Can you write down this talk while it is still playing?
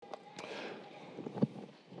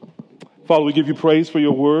Father, we give you praise for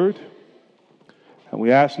your word, and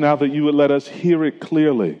we ask now that you would let us hear it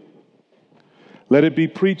clearly. Let it be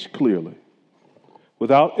preached clearly,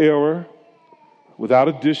 without error, without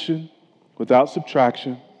addition, without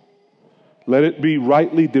subtraction. Let it be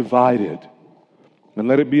rightly divided, and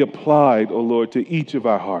let it be applied, O Lord, to each of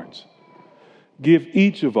our hearts. Give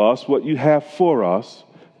each of us what you have for us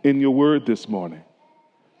in your word this morning,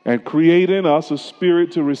 and create in us a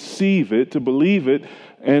spirit to receive it, to believe it,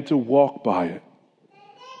 and to walk by it.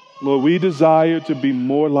 Lord, we desire to be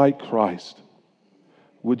more like Christ.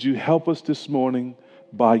 Would you help us this morning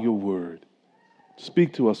by your word?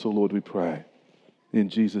 Speak to us, O Lord, we pray. In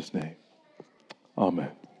Jesus' name,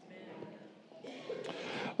 amen.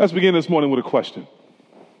 Let's begin this morning with a question.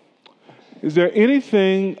 Is there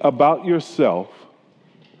anything about yourself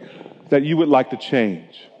that you would like to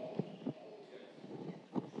change?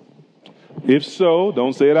 If so,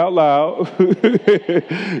 don't say it out loud.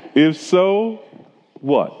 If so,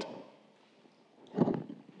 what?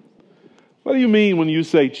 What do you mean when you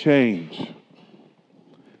say change?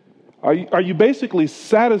 Are you basically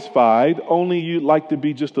satisfied only you'd like to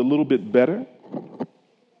be just a little bit better?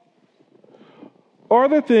 Or are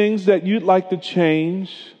there things that you'd like to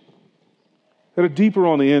change that are deeper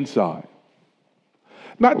on the inside?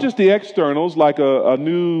 Not just the externals, like a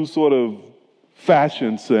new sort of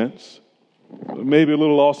fashion sense, maybe a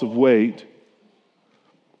little loss of weight,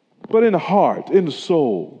 but in the heart, in the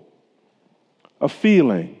soul, a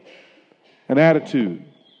feeling, an attitude,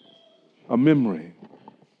 a memory.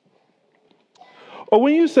 Or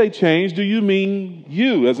when you say change, do you mean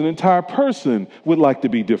you as an entire person would like to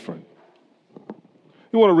be different?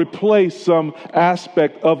 You want to replace some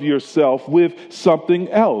aspect of yourself with something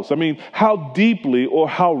else. I mean, how deeply or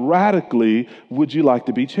how radically would you like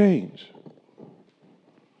to be changed?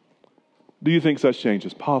 Do you think such change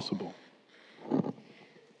is possible?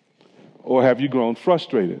 Or have you grown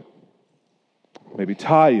frustrated, maybe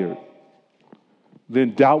tired,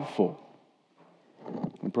 then doubtful,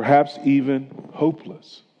 and perhaps even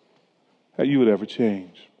hopeless that you would ever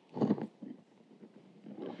change?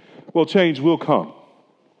 Well, change will come.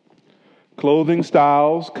 Clothing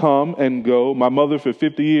styles come and go. My mother for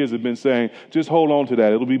 50 years has been saying, just hold on to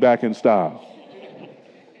that. It'll be back in style.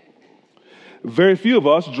 Very few of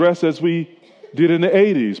us dress as we did in the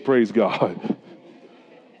 80s, praise God.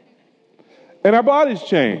 And our bodies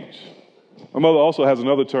change. My mother also has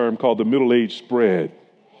another term called the middle age spread.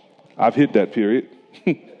 I've hit that period.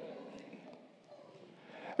 And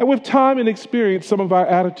with time and experience, some of our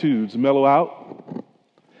attitudes mellow out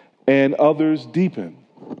and others deepen.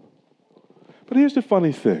 But here's the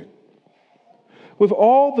funny thing. With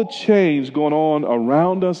all the change going on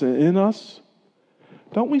around us and in us,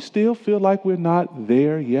 don't we still feel like we're not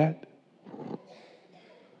there yet?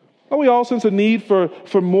 Don't we all sense a need for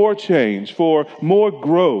more change, for more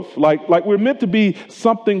growth, like we're meant to be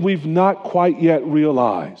something we've not quite yet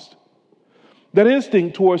realized? That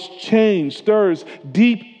instinct towards change stirs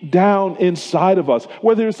deep down inside of us,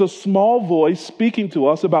 whether it's a small voice speaking to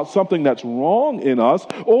us about something that's wrong in us,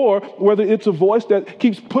 or whether it's a voice that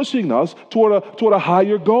keeps pushing us toward a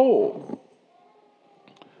higher goal.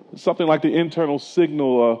 It's something like the internal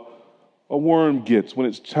signal a worm gets when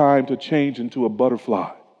it's time to change into a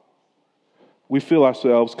butterfly. We feel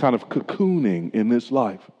ourselves kind of cocooning in this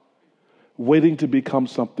life, waiting to become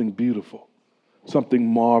something beautiful, something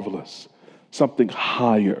marvelous, something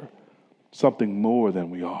higher, something more than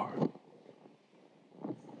we are.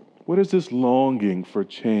 Where does this longing for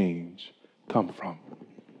change come from?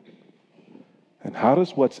 And how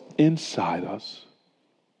does what's inside us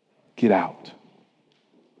get out?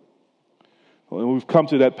 Well, we've come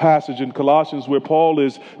to that passage in Colossians where Paul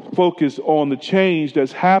is focused on the change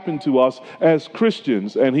that's happened to us as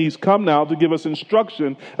Christians. And he's come now to give us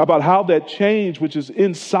instruction about how that change, which is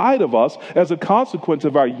inside of us as a consequence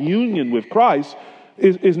of our union with Christ,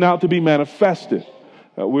 is now to be manifested.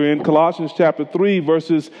 We're in Colossians chapter 3,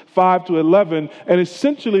 verses 5 to 11. And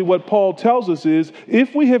essentially what Paul tells us is,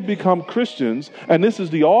 if we have become Christians, and this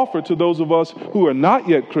is the offer to those of us who are not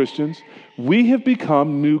yet Christians, we have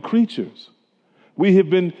become new creatures. We have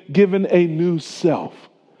been given a new self.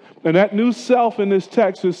 And that new self in this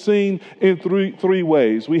text is seen in three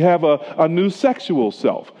ways. We have a new sexual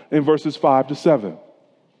self in verses 5 to 7.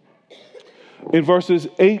 In verses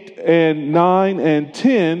 8 and 9 and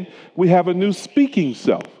 10, we have a new speaking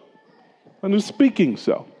self. A new speaking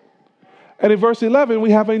self. And in verse 11,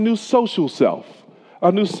 we have a new social self.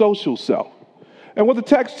 A new social self. And what the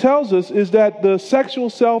text tells us is that the sexual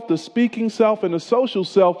self, the speaking self, and the social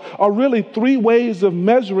self are really three ways of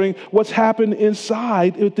measuring what's happened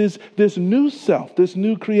inside with this new self, this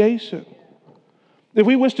new creation. if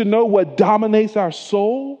we wish to know what dominates our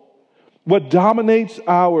soul, what dominates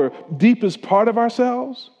our deepest part of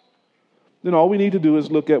ourselves, then all we need to do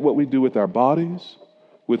is look at what we do with our bodies,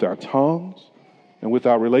 with our tongues, and with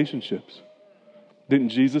our relationships. Didn't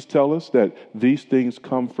Jesus tell us that these things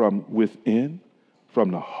come from within,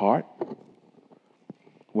 from the heart?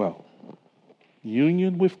 Well,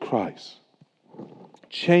 union with Christ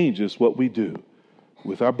changes what we do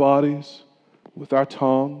with our bodies, with our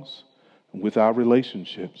tongues, and with our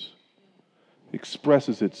relationships.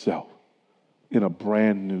 Expresses itself in a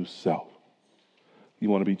brand new self. You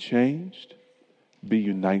want to be changed? Be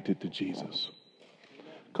united to Jesus.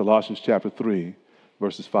 Colossians chapter 3,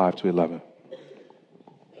 verses 5 to 11.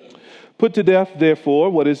 Put to death, therefore,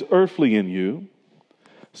 what is earthly in you: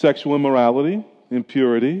 sexual immorality,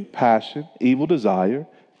 impurity, passion, evil desire,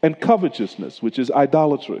 and covetousness, which is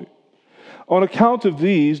idolatry. On account of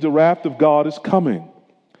these, the wrath of God is coming.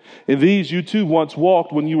 In these you too once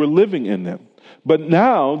walked when you were living in them. But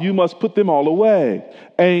now you must put them all away: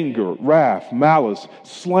 anger, wrath, malice,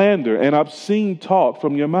 slander, and obscene talk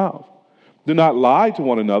from your mouth. Do not lie to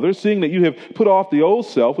one another, seeing that you have put off the old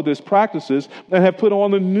self with its practices and have put on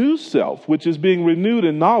the new self, which is being renewed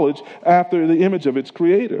in knowledge after the image of its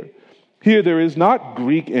creator. Here there is not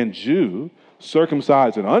Greek and Jew,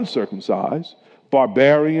 circumcised and uncircumcised,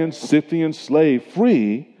 barbarian, Scythian, slave,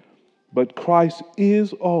 free, but Christ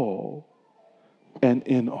is all and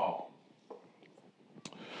in all.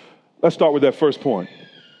 Let's start with that first point,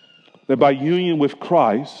 that by union with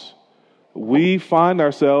Christ, we find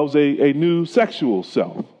ourselves a new sexual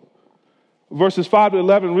self. Verses 5 to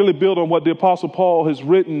 11 really build on what the Apostle Paul has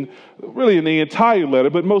written really in the entire letter,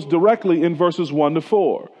 but most directly in verses 1 to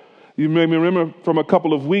 4. You may remember from a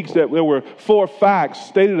couple of weeks that there were 4 facts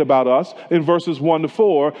stated about us in verses 1 to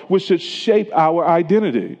 4, which should shape our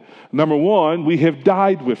identity. Number 1, we have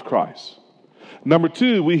died with Christ. Number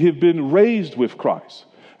 2, we have been raised with Christ.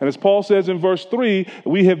 And as Paul says in verse 3,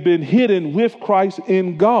 we have been hidden with Christ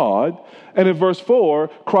in God. And in verse 4,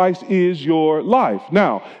 Christ is your life.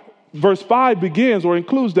 Now, verse 5 begins or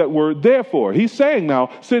includes that word therefore. He's saying now,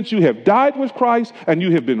 since you have died with Christ and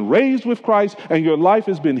you have been raised with Christ and your life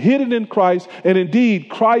has been hidden in Christ, and indeed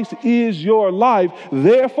Christ is your life,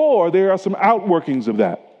 therefore there are some outworkings of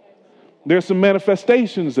that. There are some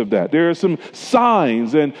manifestations of that. There are some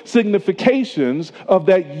signs and significations of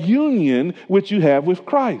that union which you have with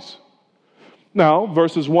Christ. Now,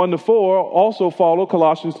 verses 1 to 4 also follow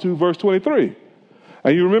Colossians 2, verse 23.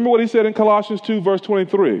 And you remember what he said in Colossians 2, verse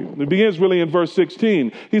 23. It begins really in verse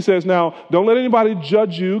 16. He says, now, don't let anybody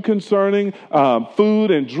judge you concerning food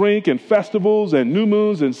and drink and festivals and new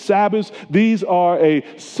moons and Sabbaths. These are a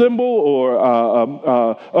symbol or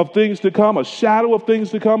of things to come, a shadow of things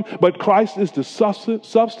to come. But Christ is the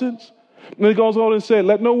substance. And he goes on and said,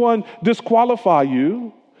 let no one disqualify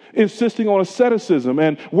you, insisting on asceticism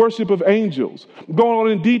and worship of angels, going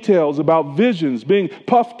on in details about visions, being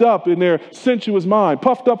puffed up in their sensuous mind,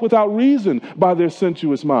 puffed up without reason by their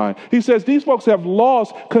sensuous mind. He says these folks have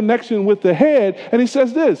lost connection with the head, and he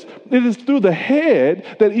says this: it is through the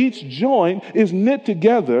head that each joint is knit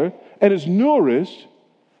together and is nourished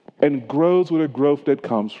and grows with a growth that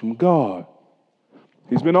comes from God.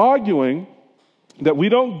 He's been arguing that we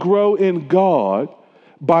don't grow in God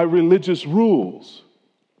by religious rules.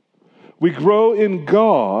 We grow in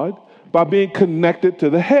God by being connected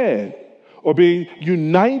to the head, or being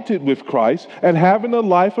united with Christ and having the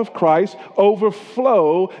life of Christ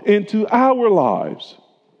overflow into our lives.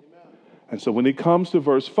 And so when he comes to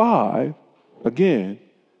verse 5, again,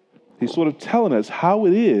 he's sort of telling us how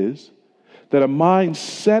it is that a mind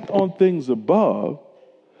set on things above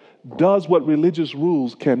does what religious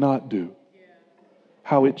rules cannot do.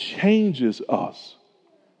 How it changes us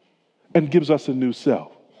and gives us a new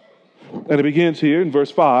self. And it begins here in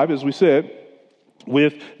verse 5, as we said,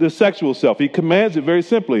 with the sexual self. He commands it very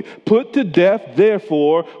simply. Put to death,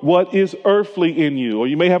 therefore, what is earthly in you. Or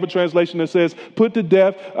you may have a translation that says, put to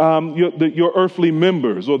death your earthly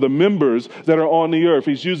members, or the members that are on the earth.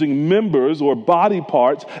 He's using members or body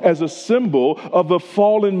parts as a symbol of the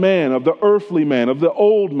fallen man, of the earthly man, of the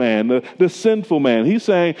old man, the sinful man. He's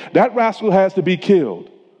saying that rascal has to be killed.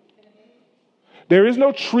 There is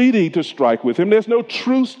no treaty to strike with him. There's no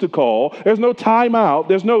truce to call. There's no timeout.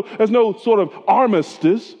 There's no sort of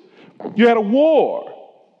armistice. You're at a war.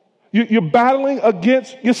 You're battling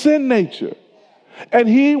against your sin nature. And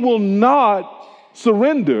he will not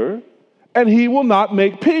surrender, and he will not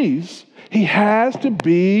make peace. He has to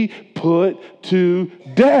be put to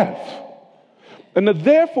death. And the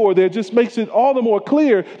therefore there just makes it all the more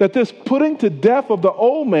clear that this putting to death of the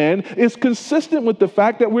old man is consistent with the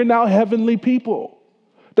fact that we're now heavenly people.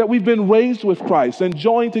 that we've been raised with Christ and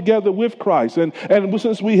joined together with Christ. And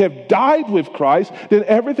since we have died with Christ, then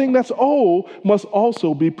everything that's old must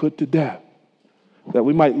also be put to death, that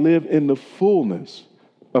we might live in the fullness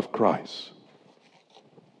of Christ.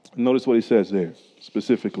 Notice what he says there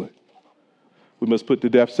specifically. We must put to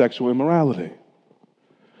death sexual immorality.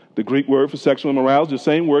 The Greek word for sexual immorality is the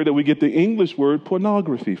same word that we get the English word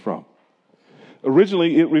pornography from.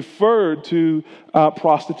 Originally, it referred to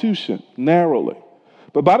prostitution, narrowly.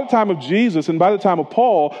 But by the time of Jesus and by the time of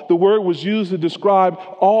Paul, the word was used to describe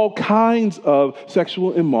all kinds of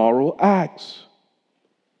sexual immoral acts.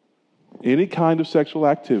 Any kind of sexual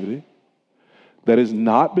activity that is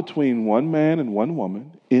not between one man and one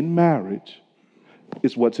woman in marriage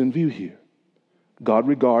is what's in view here. God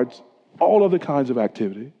regards all other kinds of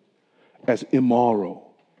activity as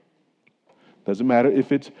immoral. Doesn't matter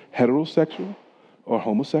if it's heterosexual or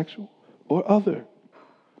homosexual or other.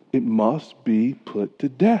 It must be put to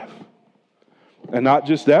death. And not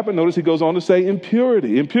just that, but notice he goes on to say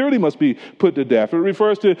impurity. Impurity must be put to death. It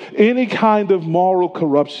refers to any kind of moral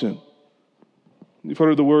corruption. You've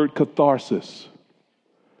heard of the word catharsis.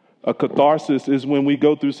 A catharsis is when we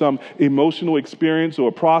go through some emotional experience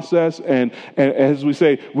or process, and as we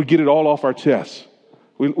say, we get it all off our chest.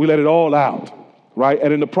 We let it all out, right?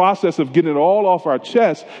 And in the process of getting it all off our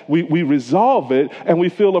chest, we resolve it and we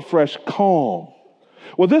feel a fresh calm.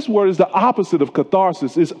 Well, this word is the opposite of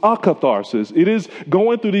catharsis. It's acatharsis. It is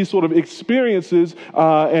going through these sort of experiences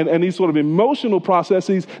and these sort of emotional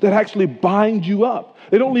processes that actually bind you up.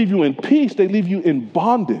 They don't leave you in peace. They leave you in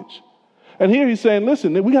bondage. And here he's saying,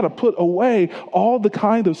 listen, we got to put away all the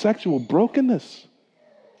kind of sexual brokenness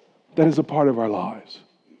that is a part of our lives.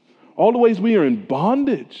 All the ways we are in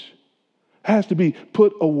bondage has to be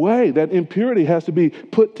put away. That impurity has to be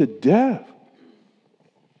put to death.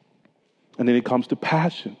 And then it comes to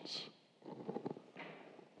passions.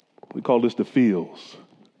 We call this the feels.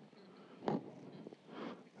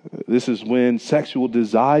 This is when sexual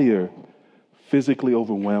desire physically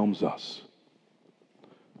overwhelms us.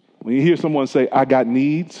 When you hear someone say, I got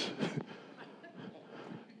needs,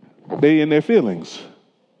 they in their feelings.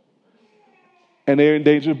 And they're in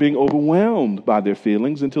danger of being overwhelmed by their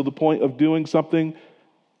feelings until the point of doing something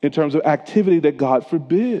in terms of activity that God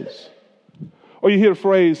forbids. Or you hear the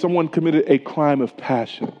phrase, someone committed a crime of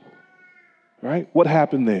passion, right? What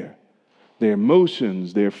happened there? Their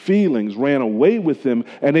emotions, their feelings ran away with them,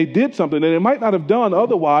 and they did something that they might not have done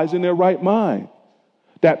otherwise in their right mind.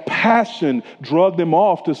 That passion drugged them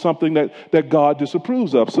off to something that God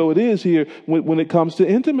disapproves of. So it is here when it comes to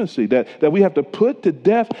intimacy, that we have to put to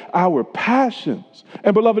death our passions.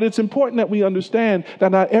 And beloved, it's important that we understand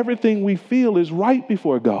that not everything we feel is right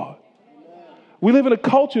before God. We live in a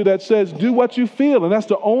culture that says, do what you feel, and that's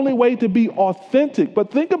the only way to be authentic.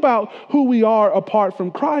 But think about who we are apart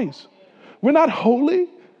from Christ. We're not holy.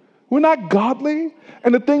 We're not godly.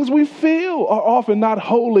 And the things we feel are often not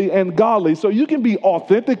holy and godly. So you can be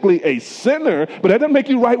authentically a sinner, but that doesn't make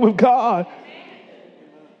you right with God.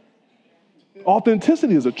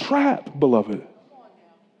 Authenticity is a trap, beloved.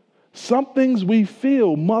 Some things we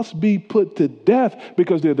feel must be put to death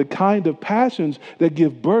because they're the kind of passions that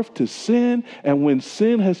give birth to sin. And when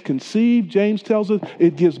sin has conceived, James tells us,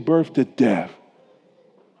 it gives birth to death.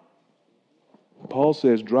 Paul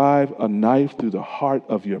says, drive a knife through the heart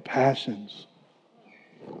of your passions.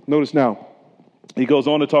 Notice now, he goes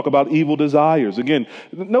on to talk about evil desires. Again,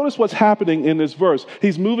 notice what's happening in this verse.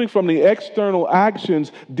 He's moving from the external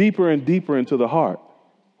actions deeper and deeper into the heart.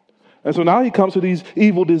 And so now he comes to these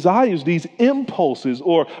evil desires, these impulses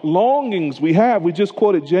or longings we have. We just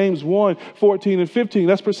quoted James 1, 14 and 15.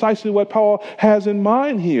 That's precisely what Paul has in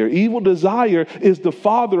mind here. Evil desire is the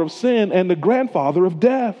father of sin and the grandfather of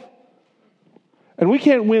death. And we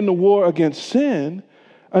can't win the war against sin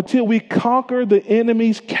until we conquer the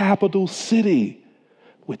enemy's capital city,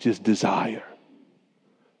 which is desire.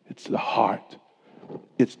 It's the heart.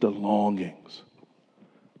 It's the longings.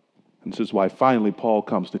 And this is why finally Paul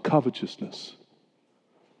comes to covetousness.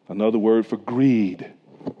 Another word for greed.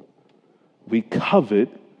 We covet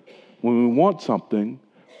when we want something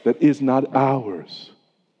that is not ours.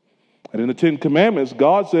 And in the Ten Commandments,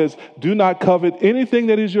 God says, do not covet anything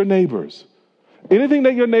that is your neighbor's. Anything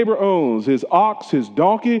that your neighbor owns, his ox, his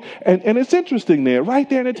donkey. And it's interesting there, right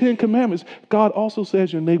there in the Ten Commandments, God also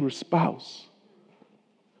says your neighbor's spouse.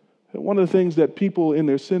 And one of the things that people in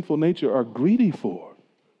their sinful nature are greedy for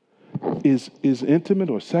is intimate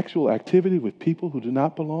or sexual activity with people who do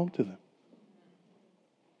not belong to them.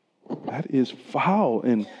 That is foul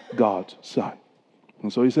in God's sight.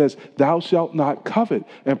 And so he says, thou shalt not covet.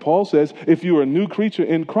 And Paul says, if you are a new creature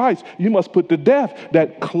in Christ, you must put to death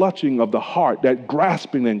that clutching of the heart, that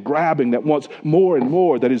grasping and grabbing that wants more and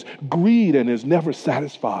more, that is greed and is never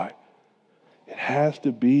satisfied. It has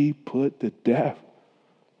to be put to death.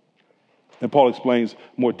 And Paul explains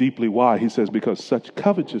more deeply why. He says, because such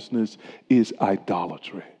covetousness is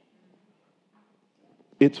idolatry.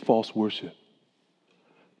 It's false worship.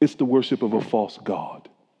 It's the worship of a false god.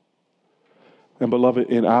 And beloved,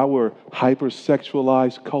 in our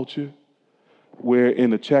hypersexualized culture, where in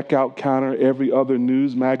the checkout counter, every other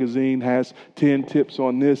news magazine has 10 tips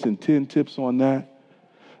on this and 10 tips on that,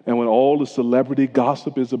 and when all the celebrity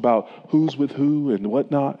gossip is about who's with who and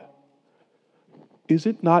whatnot, is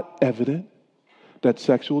it not evident that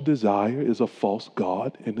sexual desire is a false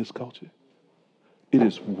god in this culture? It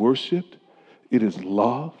is worshiped, it is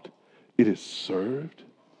loved, it is served.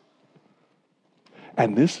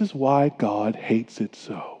 And this is why God hates it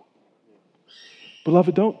so.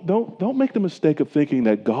 Beloved, don't make the mistake of thinking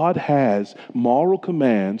that God has moral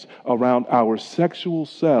commands around our sexual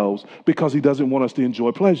selves because he doesn't want us to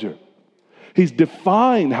enjoy pleasure. He's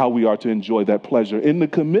defined how we are to enjoy that pleasure in the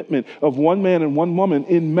commitment of one man and one woman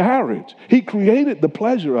in marriage. He created the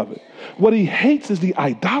pleasure of it. What he hates is the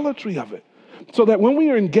idolatry of it. So that when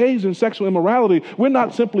we are engaged in sexual immorality, we're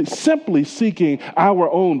not simply seeking our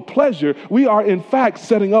own pleasure. We are, in fact,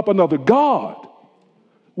 setting up another god.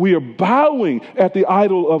 We are bowing at the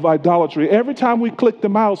idol of idolatry every time we click the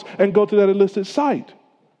mouse and go to that illicit site.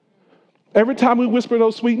 Every time we whisper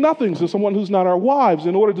those sweet nothings to someone who's not our wives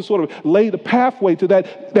in order to sort of lay the pathway to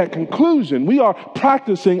that conclusion, we are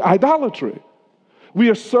practicing idolatry. We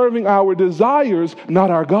are serving our desires, not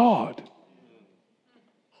our God.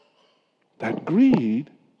 That greed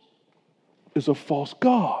is a false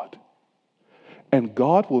god. And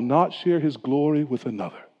God will not share his glory with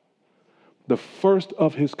another. The first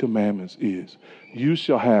of his commandments is, you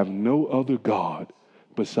shall have no other God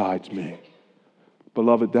besides me.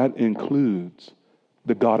 Beloved, that includes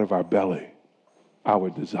the God of our belly, our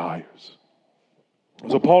desires.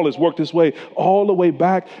 So Paul has worked his way all the way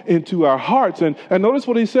back into our hearts. And notice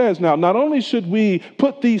what he says now. Not only should we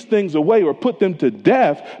put these things away or put them to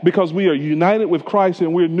death because we are united with Christ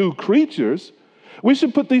and we're new creatures, we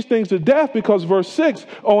should put these things to death because verse 6,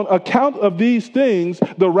 on account of these things,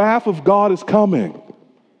 the wrath of God is coming.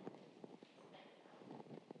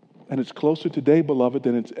 And it's closer today, beloved,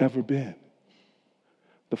 than it's ever been.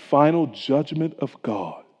 The final judgment of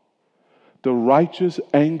God, the righteous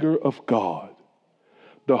anger of God,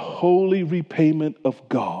 the holy repayment of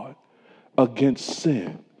God against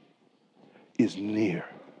sin is near.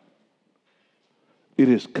 It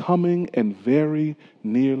is coming and very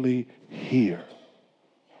nearly here.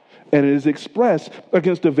 And it is expressed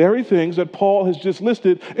against the very things that Paul has just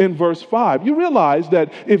listed in verse 5. You realize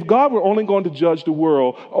that if God were only going to judge the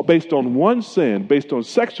world based on one sin, based on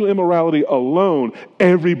sexual immorality alone,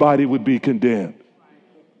 everybody would be condemned.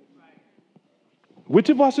 Which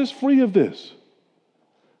of us is free of this?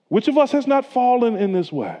 Which of us has not fallen in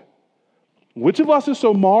this way? Which of us is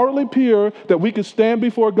so morally pure that we could stand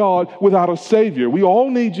before God without a Savior? We all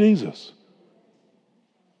need Jesus.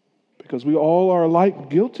 Because we all are alike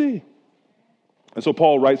guilty. And so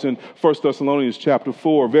Paul writes in 1 Thessalonians chapter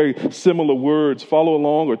 4, very similar words. Follow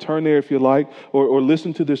along or turn there if you like, or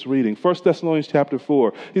listen to this reading. 1 Thessalonians chapter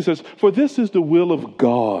 4, he says, for this is the will of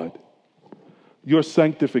God, your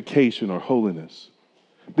sanctification or holiness.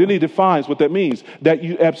 Then he defines what that means, that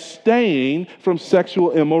you abstain from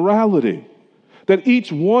sexual immorality. That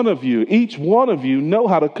each one of you know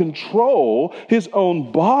how to control his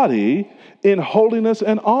own body in holiness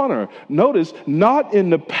and honor. Notice, not in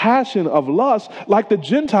the passion of lust like the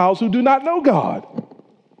Gentiles who do not know God.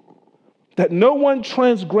 That no one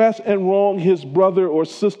transgress and wrong his brother or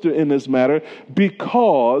sister in this matter,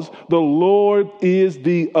 because the Lord is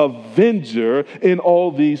the avenger in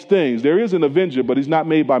all these things. There is an avenger, but he's not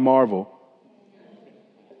made by marvel.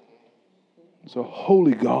 It's a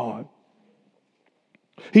holy God.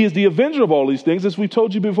 He is the avenger of all these things, as we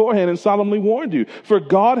told you beforehand and solemnly warned you. For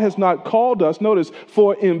God has not called us, notice,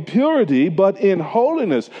 for impurity, but in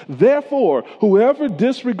holiness. Therefore, whoever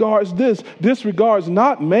disregards this, disregards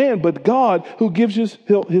not man, but God, who gives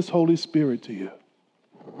his Holy Spirit to you.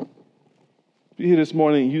 If you're here this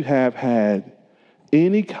morning, you have had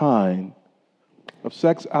any kind of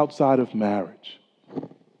sex outside of marriage,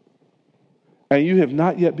 and you have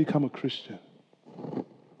not yet become a Christian.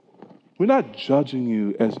 We're not judging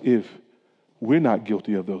you as if we're not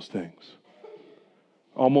guilty of those things.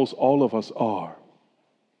 Almost all of us are.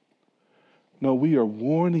 No, we are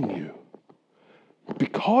warning you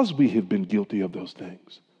because we have been guilty of those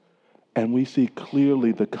things and we see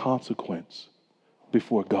clearly the consequence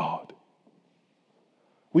before God.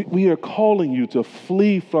 We are calling you to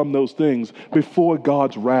flee from those things before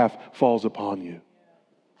God's wrath falls upon you.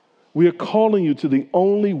 We are calling you to the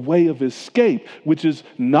only way of escape, which is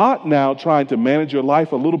not now trying to manage your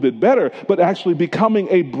life a little bit better, but actually becoming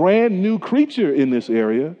a brand new creature in this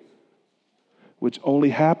area, which only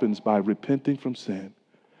happens by repenting from sin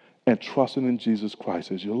and trusting in Jesus Christ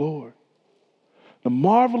as your Lord. The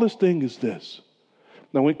marvelous thing is this.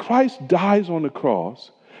 Now, when Christ dies on the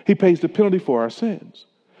cross, he pays the penalty for our sins.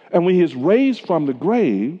 And when he is raised from the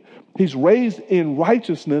grave, he's raised in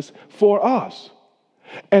righteousness for us.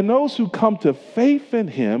 And those who come to faith in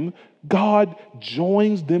him, God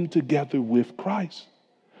joins them together with Christ,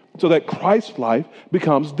 so that Christ's life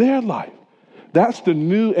becomes their life. That's the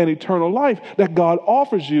new and eternal life that God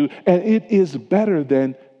offers you, and it is better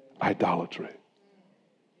than idolatry.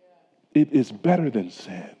 It is better than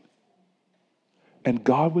sin. And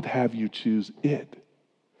God would have you choose it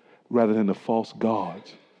rather than the false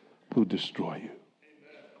gods who destroy you.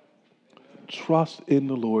 Trust in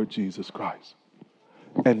the Lord Jesus Christ,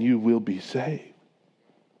 and you will be saved.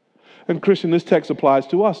 And Christian, this text applies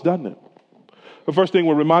to us, doesn't it? The first thing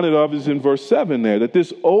we're reminded of is in verse 7 there, that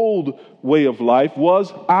this old way of life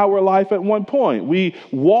was our life at one point. We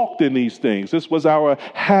walked in these things. This was our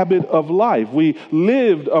habit of life. We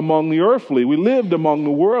lived among the earthly. We lived among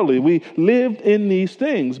the worldly. We lived in these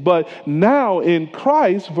things. But now in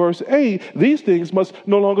Christ, verse 8, these things must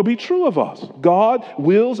no longer be true of us. God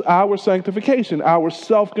wills our sanctification, our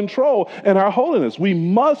self-control, and our holiness. We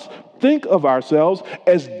must think of ourselves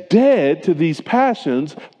as dead to these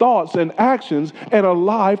passions, thoughts, and actions, and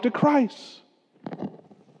alive to Christ.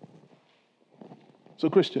 So,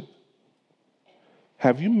 Christian,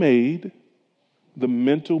 have you made the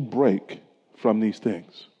mental break from these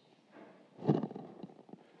things?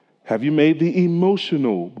 Have you made the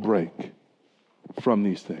emotional break from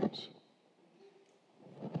these things?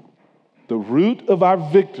 The root of our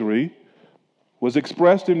victory was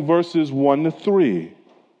expressed in verses 1 to 3.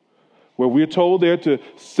 Where we're told there to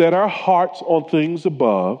set our hearts on things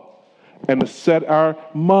above and to set our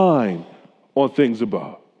mind on things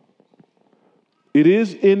above. It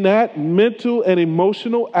is in that mental and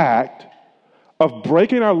emotional act of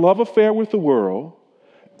breaking our love affair with the world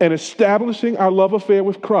and establishing our love affair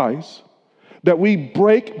with Christ that we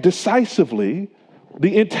break decisively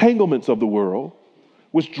the entanglements of the world,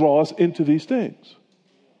 which draw us into these things.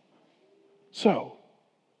 So,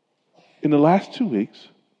 in the last 2 weeks,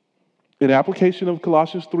 in application of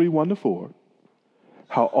Colossians 3, 1 to 4,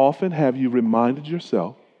 how often have you reminded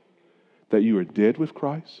yourself that you are dead with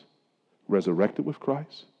Christ, resurrected with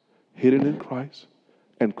Christ, hidden in Christ,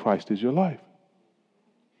 and Christ is your life?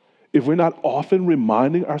 If we're not often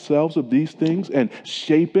reminding ourselves of these things and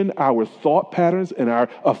shaping our thought patterns and our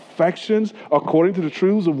affections according to the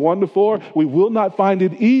truths of 1 to 4, we will not find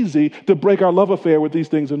it easy to break our love affair with these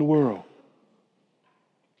things in the world.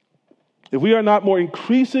 If we are not more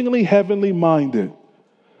increasingly heavenly minded,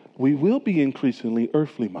 we will be increasingly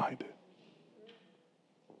earthly minded.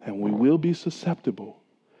 And we will be susceptible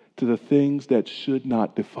to the things that should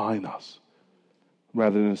not define us,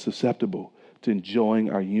 rather than susceptible to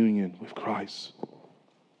enjoying our union with Christ.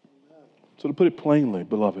 So to put it plainly,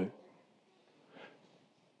 beloved,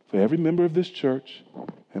 for every member of this church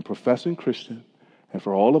and professing Christian, and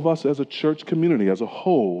for all of us as a church community as a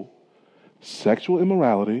whole, sexual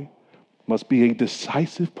immorality must be a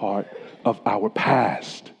decisive part of our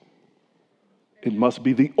past. It must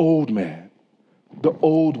be the old man, the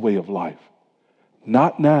old way of life,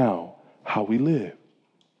 not now how we live.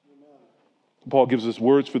 Paul gives us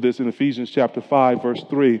words for this in Ephesians chapter 5, verse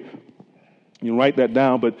 3. You can write that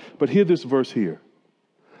down, but hear this verse here.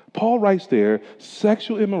 Paul writes there,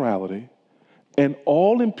 sexual immorality and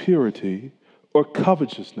all impurity or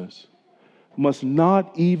covetousness must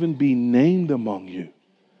not even be named among you,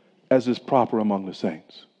 as is proper among the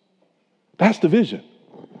saints. That's the vision.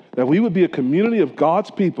 That we would be a community of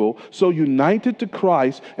God's people so united to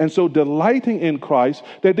Christ and so delighting in Christ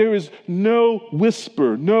that there is no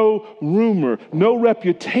whisper, no rumor, no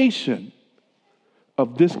reputation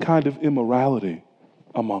of this kind of immorality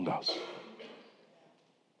among us.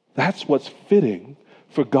 That's what's fitting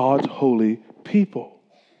for God's holy people.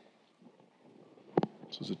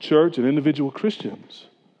 So as a church and individual Christians,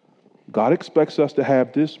 God expects us to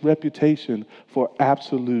have this reputation for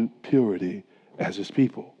absolute purity as his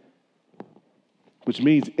people. Which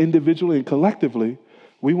means individually and collectively,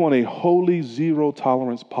 we want a holy zero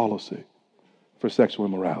tolerance policy for sexual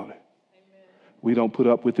immorality. Amen. We don't put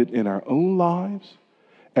up with it in our own lives,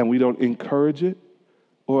 and we don't encourage it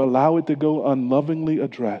or allow it to go unlovingly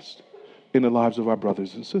addressed in the lives of our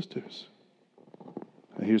brothers and sisters.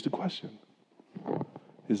 And here's the question.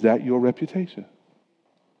 Is that your reputation?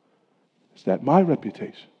 Is that my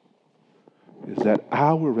reputation? Is that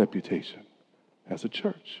our reputation as a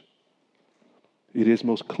church? It is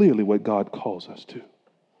most clearly what God calls us to.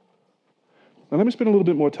 Now let me spend a little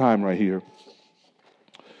bit more time right here,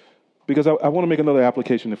 because I want to make another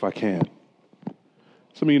application if I can.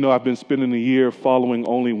 Some of you know I've been spending a year following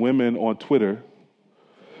only women on Twitter.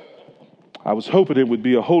 I was hoping it would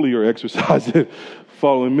be a holier exercise than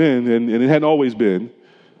following men, and it hadn't always been.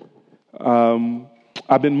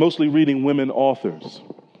 I've been mostly reading women authors.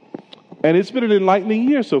 And it's been an enlightening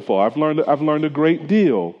year so far. I've learned a great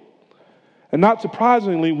deal. And not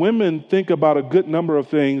surprisingly, women think about a good number of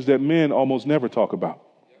things that men almost never talk about.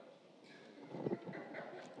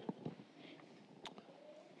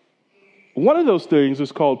 One of those things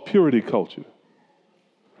is called purity culture.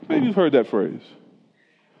 Maybe you've heard that phrase.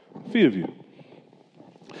 A few of you.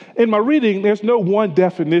 In my reading, there's no one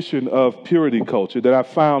definition of purity culture that I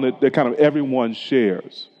found that kind of everyone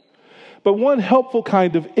shares. But one helpful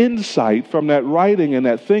kind of insight from that writing and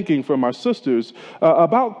that thinking from our sisters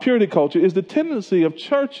about purity culture is the tendency of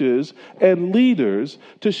churches and leaders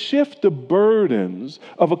to shift the burdens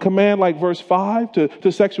of a command like verse 5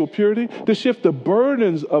 to sexual purity, to shift the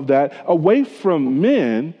burdens of that away from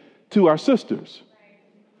men to our sisters.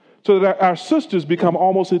 So that our sisters become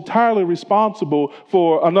almost entirely responsible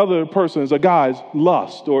for another person's, a guy's,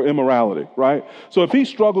 lust or immorality, right? So if he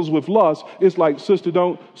struggles with lust, it's like, sister,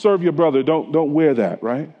 don't serve your brother, don't wear that,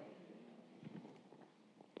 right?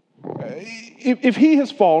 If he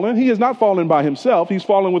has fallen, he has not fallen by himself, he's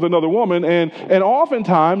fallen with another woman, and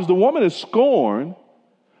oftentimes the woman is scorned,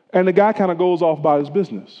 and the guy kind of goes off by his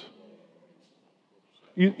business.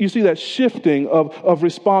 You see that shifting of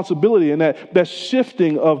responsibility and that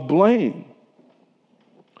shifting of blame.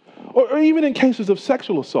 Or even in cases of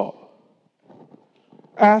sexual assault,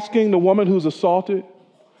 asking the woman who's assaulted,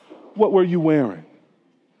 what were you wearing?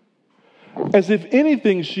 As if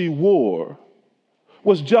anything she wore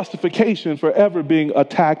was justification for ever being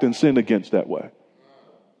attacked and sinned against that way.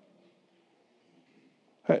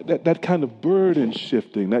 That kind of burden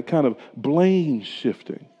shifting, that kind of blame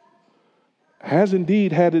shifting has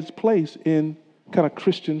indeed had its place in kind of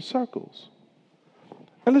Christian circles.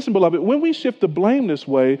 And listen, beloved, when we shift the blame this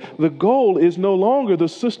way, the goal is no longer the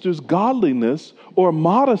sister's godliness or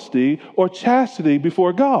modesty or chastity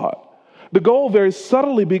before God. The goal very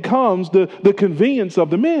subtly becomes the convenience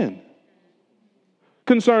of the men.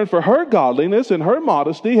 Concern for her godliness and her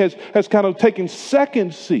modesty has kind of taken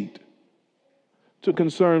second seat to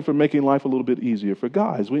concern for making life a little bit easier for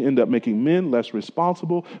guys. We end up making men less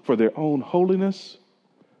responsible for their own holiness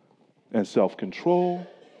and self-control,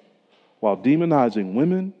 while demonizing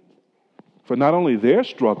women for not only their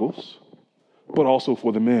struggles, but also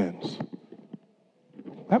for the men's.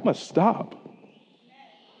 That must stop.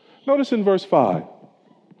 Notice in verse 5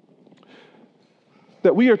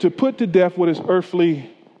 that we are to put to death what is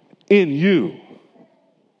earthly in you.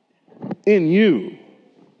 In you.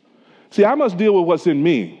 See, I must deal with what's in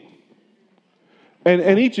me.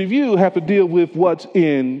 And each of you have to deal with what's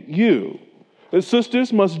in you. The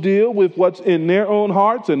sisters must deal with what's in their own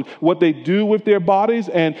hearts and what they do with their bodies,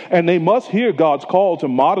 and they must hear God's call to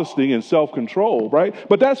modesty and self-control, right?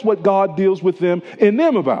 But that's what God deals with them in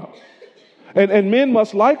them about. And men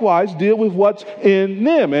must likewise deal with what's in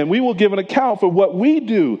them, and we will give an account for what we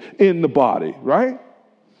do in the body, right?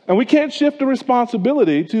 And we can't shift the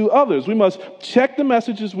responsibility to others. We must check the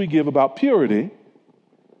messages we give about purity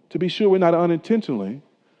to be sure we're not unintentionally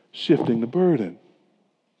shifting the burden.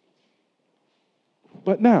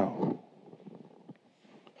 But now,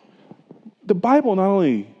 the Bible not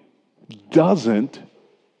only doesn't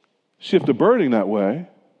shift the burden that way,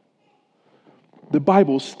 the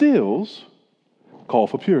Bible stills call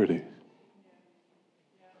for purity.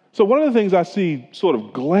 So one of the things I see sort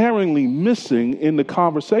of glaringly missing in the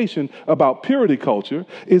conversation about purity culture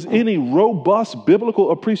is any robust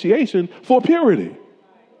biblical appreciation for purity.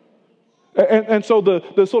 And so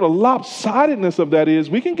the sort of lopsidedness of that is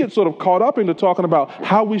we can get sort of caught up into talking about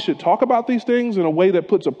how we should talk about these things in a way that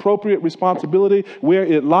puts appropriate responsibility where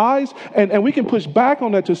it lies. And we can push back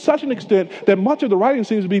on that to such an extent that much of the writing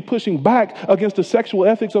seems to be pushing back against the sexual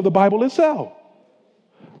ethics of the Bible itself.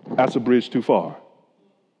 That's a bridge too far.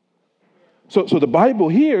 So the Bible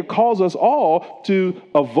here calls us all to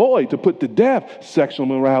avoid, to put to death sexual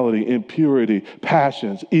morality, impurity,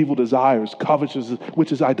 passions, evil desires, covetousness,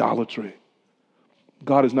 which is idolatry.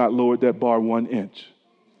 God has not lowered that bar 1 inch.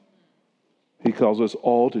 He calls us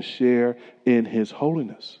all to share in his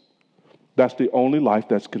holiness. That's the only life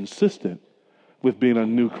that's consistent with being a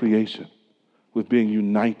new creation. with being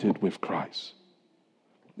united with Christ.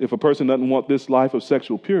 If a person doesn't want this life of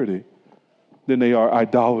sexual purity, then they are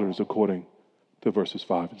idolaters according to verses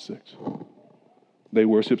 5 and 6. They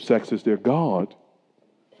worship sex as their God,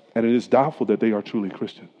 and it is doubtful that they are truly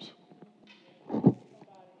Christians.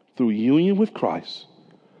 Through union with Christ,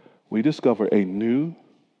 we discover a new,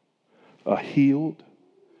 a healed,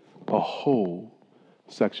 a whole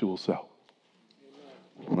sexual self.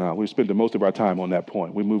 Now, we're spending most of our time on that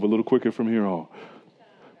point. We move a little quicker from here on.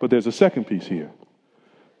 But there's a second piece here.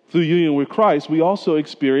 Through union with Christ, we also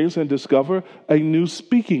experience and discover a new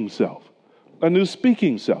speaking self. A new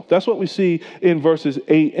speaking self. That's what we see in verses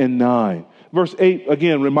 8 and 9. Verse 8,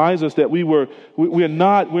 again, reminds us that we're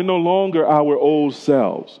no longer our old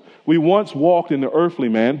selves. We once walked in the earthly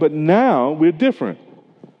man, but now we're different.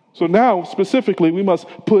 So now, specifically, we must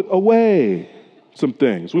put away some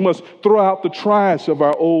things. We must throw out the trash of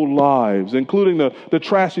our old lives, including the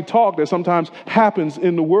trashy talk that sometimes happens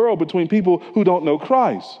in the world between people who don't know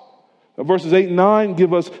Christ. Verses 8 and 9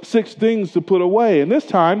 give us 6 things to put away. And this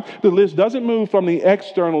time, the list doesn't move from the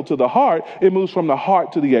external to the heart. It moves from the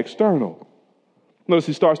heart to the external. Notice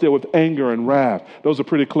he starts there with anger and wrath. Those are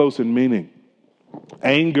pretty close in meaning.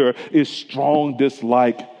 Anger is strong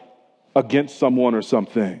dislike against someone or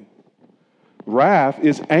something. Wrath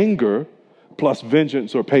is anger plus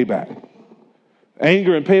vengeance or payback.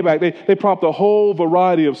 Anger and payback, they prompt a whole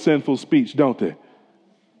variety of sinful speech, don't they?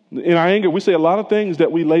 In our anger, we say a lot of things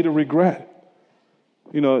that we later regret.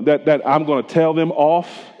 You know, that I'm going to tell them off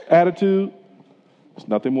attitude. It's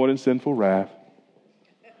nothing more than sinful wrath.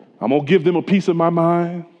 I'm going to give them a piece of my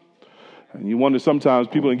mind. And you wonder sometimes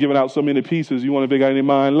people are giving out so many pieces, you wonder if they got any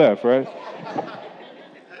mind left, right?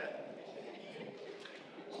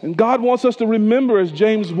 And God wants us to remember, as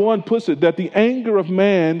James 1 puts it, that the anger of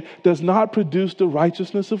man does not produce the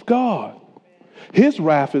righteousness of God. His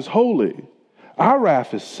wrath is holy. Our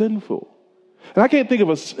wrath is sinful. And I can't think of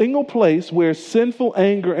a single place where sinful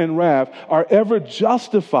anger and wrath are ever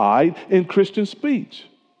justified in Christian speech.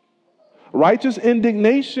 Righteous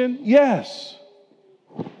indignation, yes.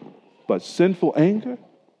 But sinful anger,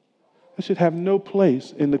 it should have no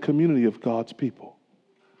place in the community of God's people.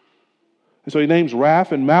 And so he names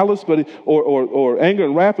wrath and malice, or anger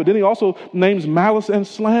and wrath, but then he also names malice and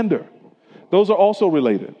slander. Those are also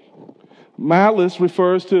related. Malice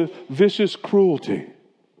refers to vicious cruelty.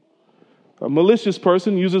 A malicious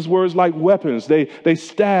person uses words like weapons. They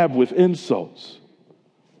stab with insults.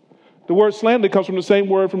 The word slander comes from the same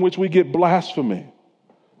word from which we get blasphemy.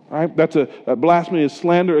 Right? That's a blasphemy is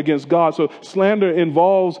slander against God. So slander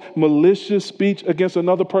involves malicious speech against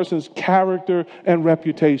another person's character and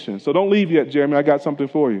reputation. So don't leave yet, Jeremy. I got something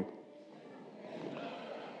for you.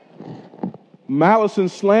 Malice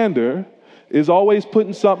and slander is always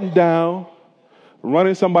putting something down,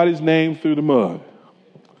 running somebody's name through the mud.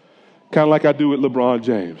 Kind of like I do with LeBron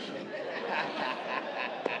James.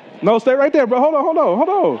 No, stay right there, bro. Hold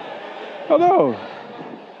on.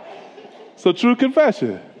 So true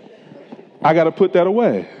confession. I got to put that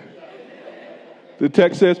away. The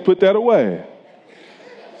text says put that away.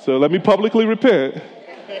 So let me publicly repent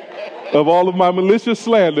of all of my malicious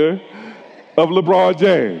slander of LeBron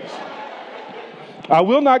James. I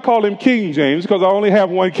will not call him King James because I only have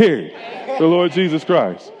one king, the Lord Jesus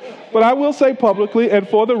Christ. But I will say publicly and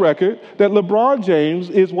for the record that LeBron James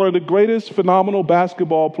is one of the greatest phenomenal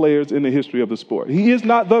basketball players in the history of the sport. He is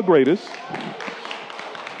not the greatest.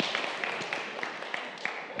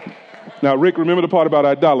 Now, Rick, remember the part about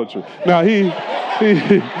idolatry. Now,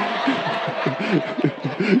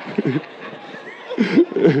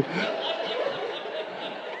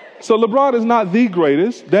 So LeBron is not the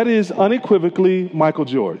greatest. That is unequivocally Michael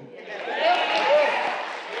Jordan.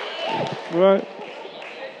 Right?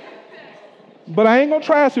 But I ain't going to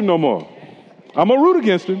trash him no more. I'm going to root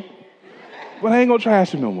against him, but I ain't going to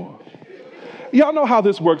trash him no more. Y'all know how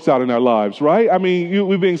this works out in our lives, right? I mean,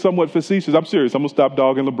 we're being somewhat facetious. I'm serious. I'm going to stop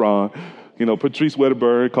dogging LeBron. You know, Patrice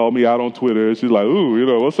Wedderburn called me out on Twitter. She's like, ooh, you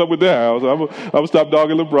know, what's up with that? I'm going to stop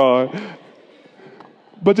dogging LeBron.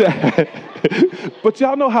 But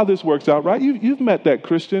y'all know how this works out, right? You've met that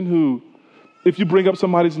Christian who, if you bring up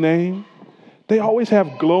somebody's name, they always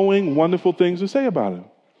have glowing, wonderful things to say about him.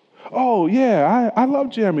 Oh, yeah, I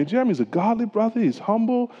love Jeremy. Jeremy's a godly brother. He's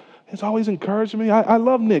humble. He's always encouraging me. I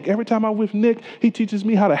love Nick. Every time I'm with Nick, he teaches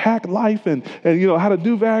me how to hack life and you know, how to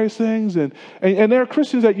do various things. And there are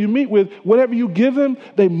Christians that you meet with, whatever you give them,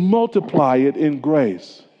 they multiply it in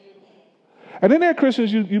grace. And then there are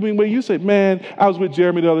Christians you mean where you say, man, I was with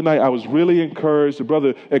Jeremy the other night. I was really encouraged. The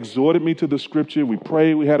brother exhorted me to the scripture. We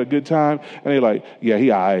prayed. We had a good time. And they're like, yeah,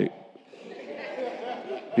 he all right.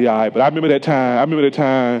 He all right. But I remember that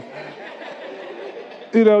time.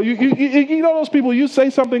 You know those people, you say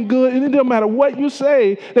something good, and it doesn't matter what you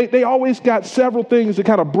say, they always got several things to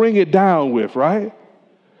kind of bring it down with, right?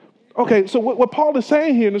 Okay, so what Paul is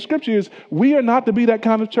saying here in the scripture is we are not to be that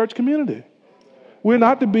kind of church community. We're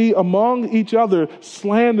not to be among each other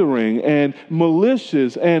slandering and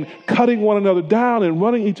malicious and cutting one another down and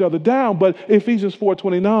running each other down. But Ephesians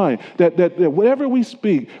 4:29, that whatever we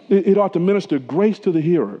speak, it ought to minister grace to the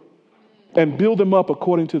hearer and build them up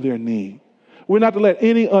according to their need. We're not to let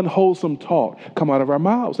any unwholesome talk come out of our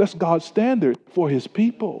mouths. That's God's standard for his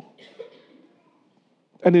people.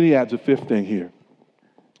 And then he adds a fifth thing here.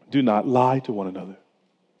 Do not lie to one another.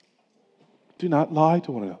 Do not lie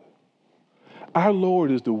to one another. Our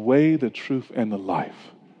Lord is the way, the truth, and the life.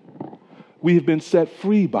 We have been set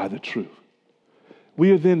free by the truth.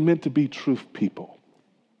 We are then meant to be truth people.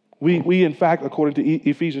 We in fact, according to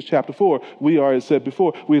Ephesians chapter 4, we are, as said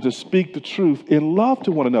before, we are to speak the truth in love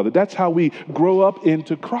to one another. That's how we grow up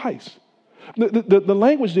into Christ. The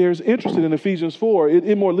language there is interesting in Ephesians 4.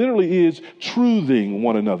 It more literally is truthing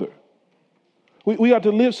one another. We are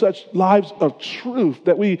to live such lives of truth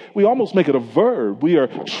that we almost make it a verb. We are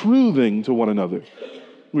truthing to one another.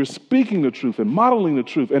 We're speaking the truth and modeling the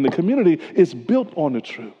truth, and the community is built on the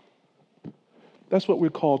truth. That's what we're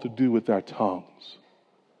called to do with our tongues.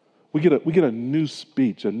 We get a new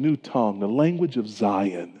speech, a new tongue, the language of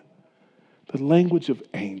Zion, the language of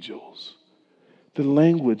angels, the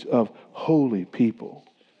language of holy people.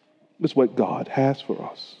 That's what God has for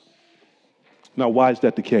us. Now, why is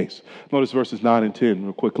that the case? Notice verses 9 and 10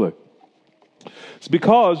 real quickly. It's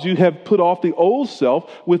because you have put off the old self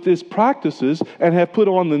with its practices and have put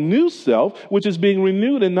on the new self, which is being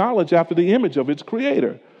renewed in knowledge after the image of its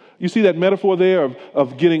creator. You see that metaphor there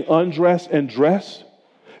of getting undressed and dressed?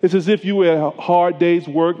 It's as if you were at a hard day's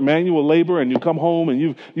work, manual labor, and you come home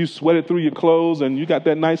and you sweated through your clothes and you got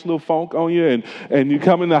that nice little funk on you, and you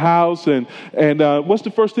come in the house and what's the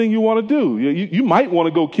first thing you want to do? You might want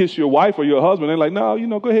to go kiss your wife or your husband. They're like, no,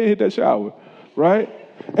 go ahead and hit that shower, right?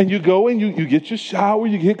 And you go and you get your shower,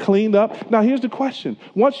 you get cleaned up. Now, here's the question.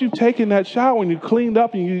 Once you've taken that shower and you cleaned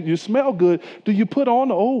up and you smell good, do you put on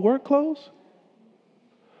the old work clothes?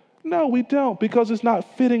 No, we don't, because it's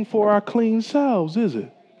not fitting for our clean selves, is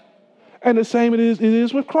it? And the same it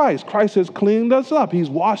is with Christ. Christ has cleaned us up. He's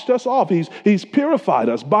washed us off. He's purified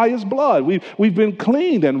us by his blood. We've been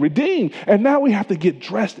cleaned and redeemed. And now we have to get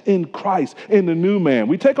dressed in Christ, in the new man.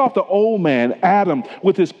 We take off the old man, Adam,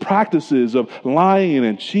 with his practices of lying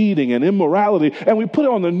and cheating and immorality, and we put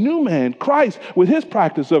on the new man, Christ, with his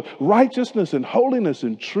practice of righteousness and holiness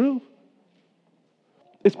and truth.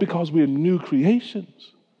 It's because we're new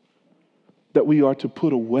creations that we are to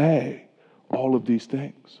put away all of these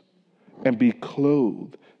things and be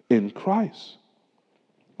clothed in Christ.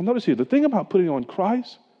 And notice here, the thing about putting on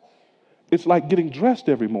Christ, it's like getting dressed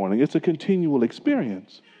every morning. It's a continual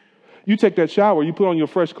experience. You take that shower, you put on your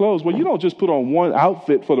fresh clothes. Well, you don't just put on one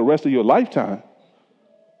outfit for the rest of your lifetime.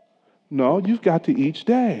 No, you've got to each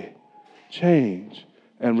day change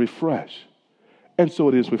and refresh. And so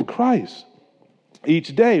it is with Christ.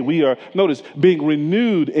 Each day we are, notice, being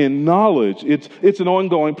renewed in knowledge. It's an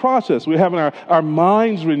ongoing process. We're having our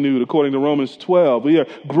minds renewed according to Romans 12. We are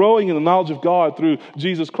growing in the knowledge of God through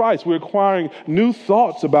Jesus Christ. We're acquiring new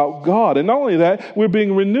thoughts about God. And not only that, we're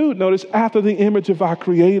being renewed, notice, after the image of our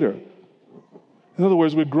Creator. In other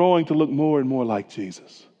words, we're growing to look more and more like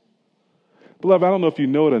Jesus. Beloved, I don't know if you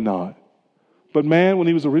know it or not, but man, when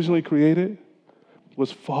he was originally created,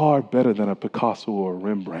 was far better than a Picasso or a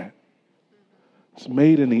Rembrandt. It's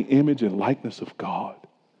made in the image and likeness of God.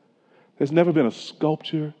 There's never been a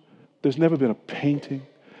sculpture. There's never been a painting.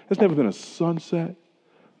 There's never been a sunset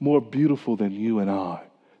more beautiful than you and I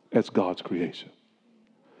as God's creation.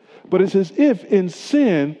 But it's as if in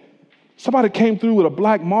sin, somebody came through with a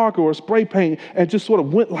black marker or a spray paint and just sort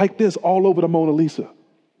of went like this all over the Mona Lisa.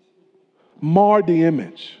 Marred the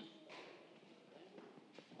image.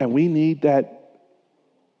 And we need that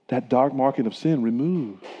dark marking of sin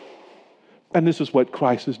removed. And this is what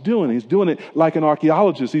Christ is doing. He's doing it like an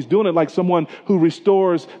archaeologist. He's doing it like someone who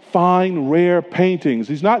restores fine, rare paintings.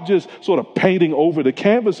 He's not just sort of painting over the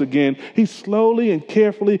canvas again. He's slowly and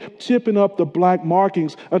carefully chipping up the black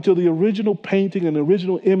markings until the original painting and the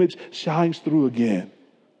original image shines through again.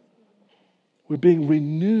 We're being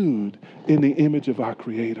renewed in the image of our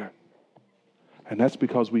Creator. And that's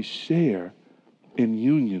because we share in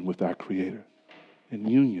union with our Creator, in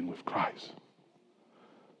union with Christ.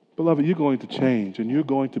 Beloved, you're going to change and you're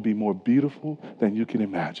going to be more beautiful than you can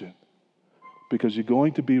imagine, because you're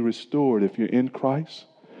going to be restored, if you're in Christ,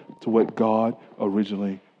 to what God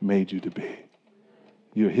originally made you to be.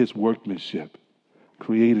 You're his workmanship,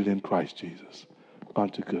 created in Christ Jesus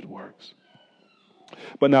unto good works.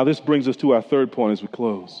 But now this brings us to our third point as we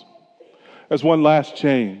close. There's one last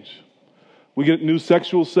change. We get new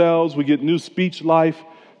sexual selves, we get new speech life,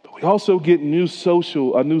 but we also get a new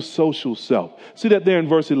social self. See that there in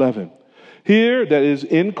verse 11. Here, that is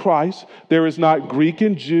in Christ, there is not Greek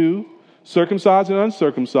and Jew, circumcised and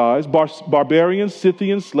uncircumcised, barbarian,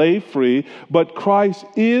 Scythian, slave free, but Christ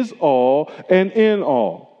is all and in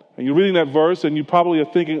all. And you're reading that verse, and you probably are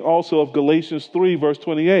thinking also of Galatians 3, verse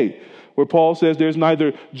 28, where Paul says there's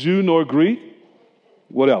neither Jew nor Greek.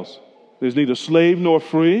 What else? There's neither slave nor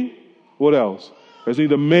free. What else? There's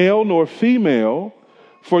neither male nor female,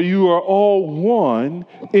 for you are all one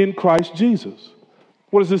in Christ Jesus.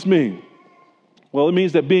 What does this mean? Well, it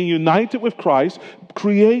means that being united with Christ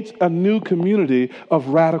creates a new community of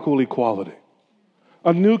radical equality.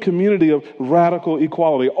 A new community of radical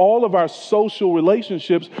equality. All of our social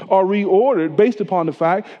relationships are reordered based upon the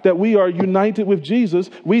fact that we are united with Jesus.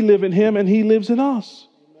 We live in him and he lives in us.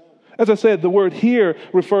 As I said, the word here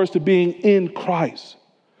refers to being in Christ.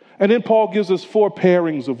 And then Paul gives us four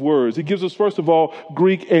pairings of words. He gives us, first of all,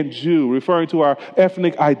 Greek and Jew, referring to our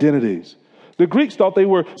ethnic identities. The Greeks thought they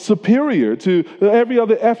were superior to every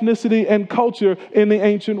other ethnicity and culture in the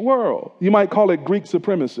ancient world. You might call it Greek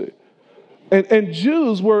supremacy. And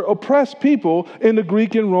Jews were oppressed people in the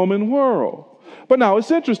Greek and Roman world. But now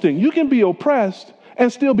it's interesting. You can be oppressed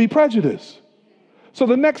and still be prejudiced. So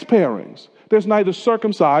the next pairings, there's neither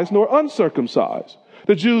circumcised nor uncircumcised.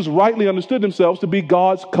 The Jews rightly understood themselves to be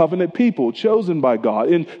God's covenant people, chosen by God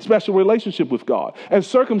in special relationship with God. And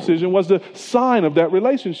circumcision was the sign of that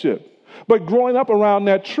relationship. But growing up around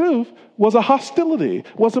that truth was a hostility,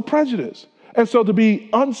 was a prejudice. And so to be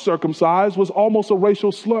uncircumcised was almost a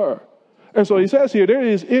racial slur. And so he says here, there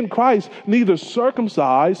is in Christ neither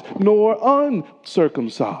circumcised nor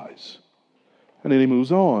uncircumcised. And then he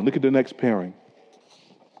moves on. Look at the next pairing.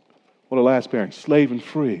 Well, the last pairing, slave and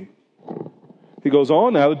free. He goes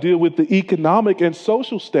on now to deal with the economic and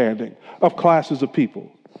social standing of classes of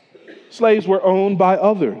people. Slaves were owned by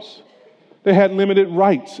others. They had limited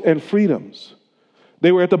rights and freedoms.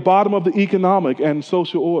 They were at the bottom of the economic and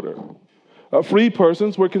social order. Free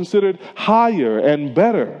persons were considered higher and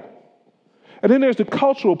better. And then there's the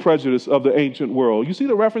cultural prejudice of the ancient world. You see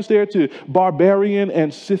the reference there to barbarian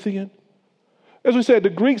and Scythian? As we said, the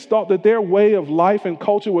Greeks thought that their way of life and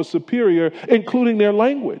culture was superior, including their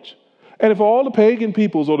language. And if all the pagan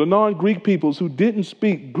peoples or the non-Greek peoples who didn't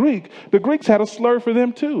speak Greek, the Greeks had a slur for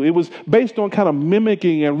them too. It was based on kind of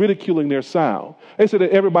mimicking and ridiculing their sound. They said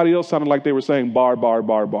that everybody else sounded like they were saying bar, bar,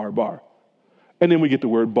 bar, bar, bar. And then we get the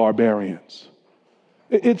word barbarians.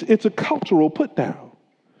 It's a cultural put down.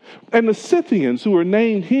 And the Scythians who are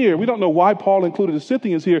named here, we don't know why Paul included the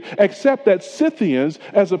Scythians here, except that Scythians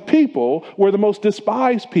as a people were the most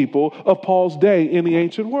despised people of Paul's day in the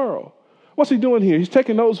ancient world. What's he doing here? He's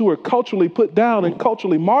taking those who are culturally put down and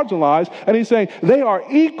culturally marginalized, and he's saying they are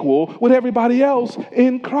equal with everybody else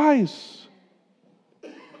in Christ.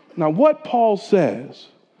 Now, what Paul says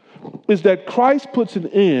is that Christ puts an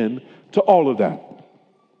end to all of that.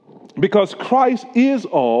 Because Christ is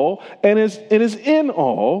all and is in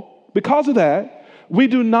all, because of that, we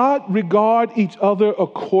do not regard each other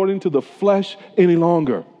according to the flesh any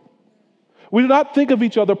longer. We do not think of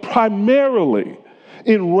each other primarily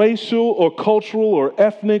in racial or cultural or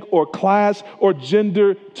ethnic or class or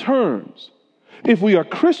gender terms. If we are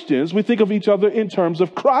Christians, we think of each other in terms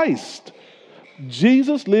of Christ.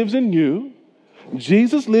 Jesus lives in you,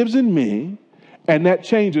 Jesus lives in me, and that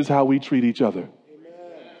changes how we treat each other.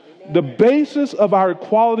 The basis of our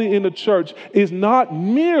equality in the church is not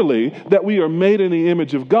merely that we are made in the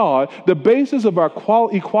image of God. The basis of our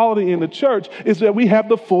equality in the church is that we have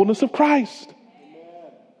the fullness of Christ.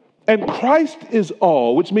 And Christ is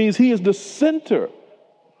all, which means he is the center.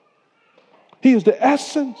 He is the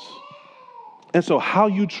essence. And so how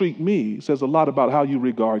you treat me says a lot about how you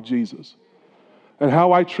regard Jesus. And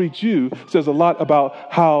how I treat you says a lot about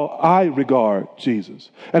how I regard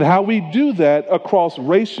Jesus. And how we do that across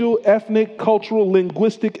racial, ethnic, cultural,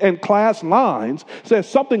 linguistic, and class lines says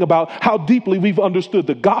something about how deeply we've understood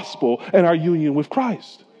the gospel and our union with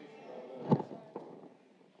Christ.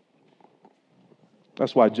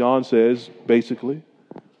 That's why John says, basically,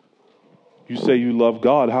 you say you love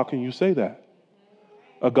God. How can you say that?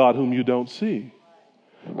 A God whom you don't see.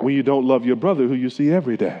 When you don't love your brother who you see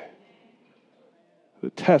every day. The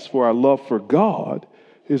test for our love for God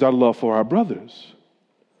is our love for our brothers.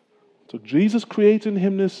 So Jesus creates in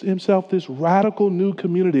himself this radical new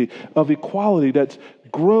community of equality that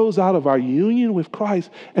grows out of our union with Christ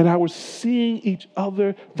and our seeing each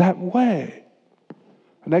other that way.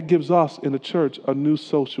 And that gives us in the church a new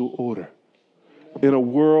social order. in a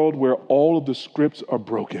world where all of the scripts are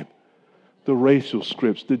broken. The racial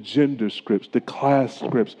scripts, the gender scripts, the class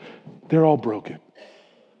scripts, they're all broken.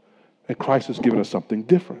 And Christ has given us something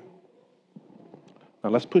different. Now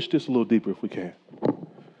let's push this a little deeper if we can.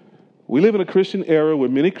 We live in a Christian era where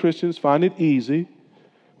many Christians find it easy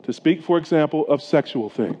to speak, for example, of sexual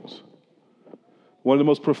things. One of the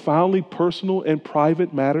most profoundly personal and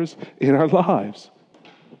private matters in our lives.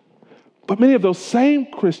 But many of those same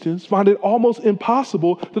Christians find it almost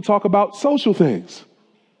impossible to talk about social things,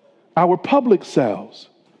 our public selves.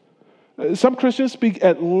 Some Christians speak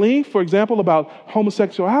at length, for example, about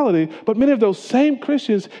homosexuality, but many of those same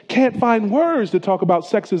Christians can't find words to talk about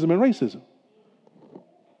sexism and racism.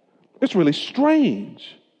 It's really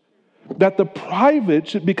strange that the private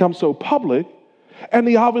should become so public and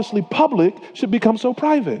the obviously public should become so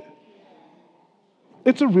private.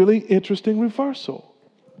 It's a really interesting reversal.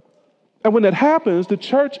 And when that happens, the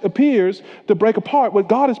church appears to break apart what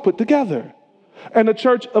God has put together. And the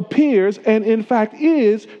church appears, and in fact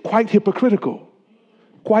is, quite hypocritical,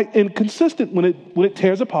 quite inconsistent when it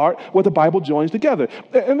tears apart what the Bible joins together.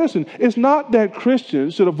 And listen, it's not that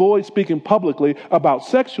Christians should avoid speaking publicly about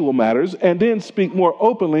sexual matters and then speak more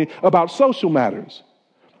openly about social matters.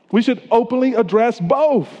 We should openly address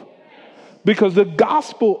both, because the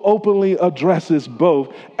gospel openly addresses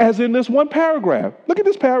both, as in this one paragraph. Look at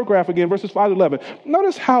this paragraph again, verses 5 to 11.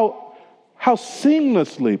 Notice how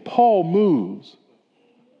seamlessly Paul moves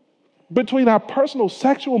between our personal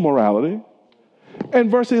sexual morality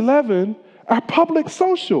and verse 11, our public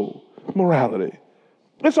social morality.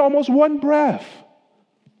 It's almost one breath.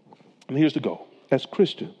 And here's the goal. As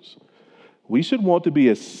Christians, we should want to be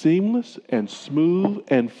as seamless and smooth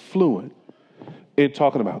and fluent in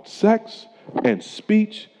talking about sex and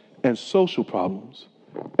speech and social problems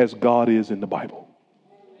as God is in the Bible.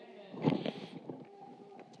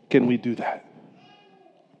 Can we do that?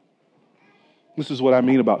 This is what I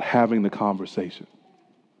mean about having the conversation.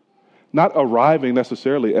 Not arriving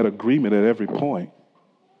necessarily at agreement at every point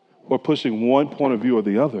or pushing one point of view or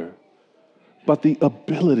the other, but the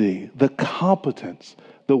ability, the competence,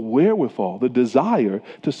 the wherewithal, the desire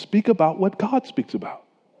to speak about what God speaks about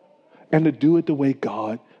and to do it the way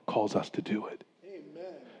God calls us to do it.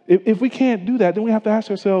 Amen. If we can't do that, then we have to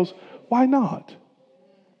ask ourselves, why not?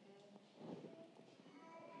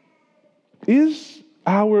 Is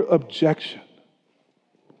our objection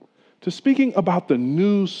to speaking about the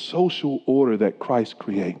new social order that Christ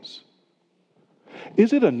creates,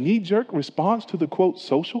 is it a knee-jerk response to the, quote,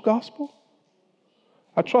 social gospel?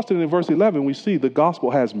 I trust that in verse 11 we see the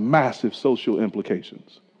gospel has massive social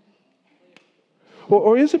implications.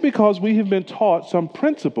 Or is it because we have been taught some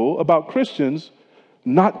principle about Christians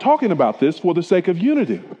not talking about this for the sake of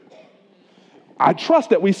unity? I trust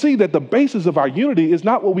that we see that the basis of our unity is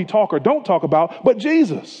not what we talk or don't talk about, but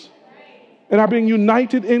Jesus. And our being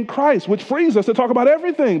united in Christ, which frees us to talk about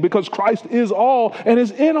everything because Christ is all and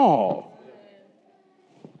is in all.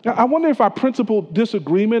 Now, I wonder if our principal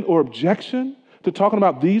disagreement or objection to talking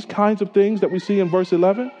about these kinds of things that we see in verse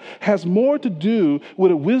 11 has more to do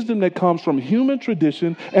with a wisdom that comes from human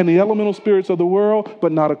tradition and the elemental spirits of the world,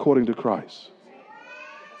 but not according to Christ.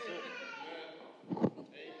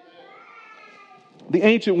 The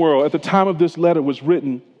ancient world at the time of this letter was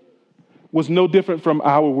written was no different from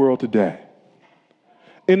our world today.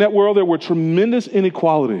 In that world, there were tremendous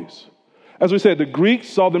inequalities. As we said, the Greeks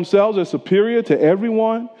saw themselves as superior to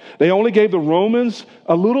everyone. They only gave the Romans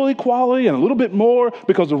a little equality and a little bit more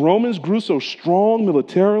because the Romans grew so strong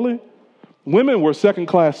militarily. Women were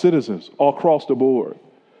second-class citizens all across the board.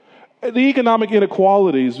 The economic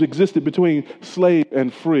inequalities existed between slave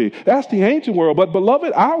and free. That's the ancient world. But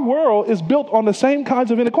beloved, our world is built on the same kinds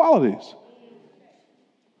of inequalities.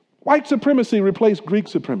 White supremacy replaced Greek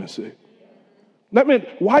supremacy. That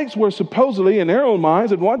meant whites were supposedly, in their own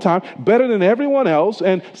minds at one time, better than everyone else,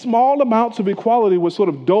 and small amounts of equality was sort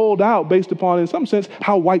of doled out based upon, in some sense,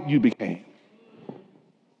 how white you became.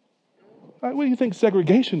 What do you think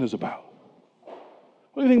segregation is about?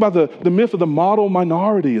 What do you think about the myth of the model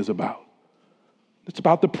minority is about? It's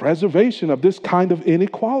about the preservation of this kind of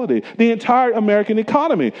inequality. The entire American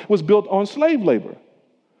economy was built on slave labor.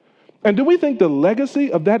 And do we think the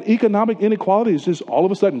legacy of that economic inequality is just all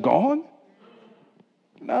of a sudden gone?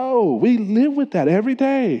 No, we live with that every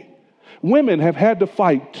day. Women have had to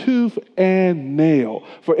fight tooth and nail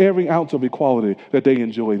for every ounce of equality that they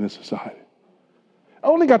enjoy in this society. I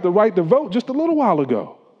only got the right to vote just a little while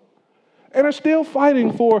ago. And are still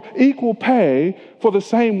fighting for equal pay for the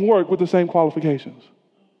same work with the same qualifications.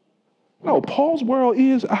 No, Paul's world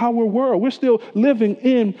is our world. We're still living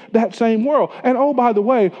in that same world. And oh, by the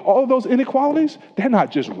way, all of those inequalities, they're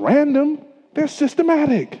not just random. They're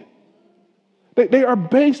systematic. They are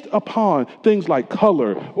based upon things like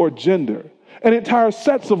color or gender. And entire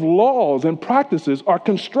sets of laws and practices are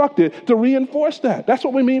constructed to reinforce that. That's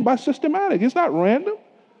what we mean by systematic. It's not random.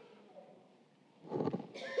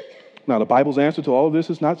 Now, the Bible's answer to all of this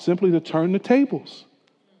is not simply to turn the tables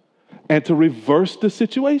and to reverse the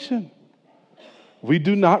situation. We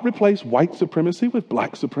do not replace white supremacy with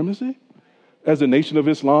black supremacy, as the Nation of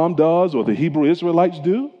Islam does or the Hebrew Israelites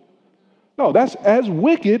do. No, that's as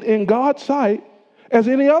wicked in God's sight as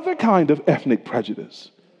any other kind of ethnic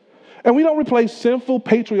prejudice. And we don't replace sinful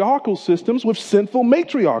patriarchal systems with sinful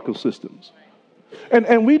matriarchal systems.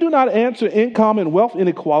 And we do not answer income and wealth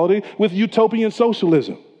inequality with utopian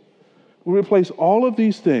socialism. We replace all of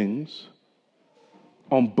these things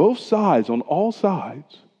on both sides, on all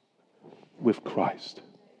sides, with Christ.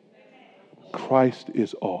 Christ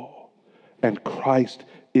is all, and Christ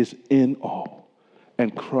is in all.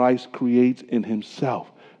 And Christ creates in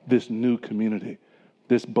himself this new community,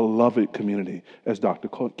 this beloved community, as Dr.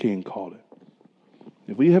 King called it.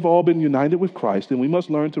 If we have all been united with Christ, then we must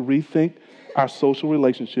learn to rethink our social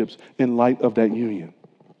relationships in light of that union.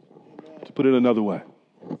 To put it another way,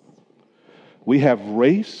 we have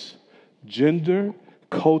race, gender,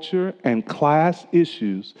 culture, and class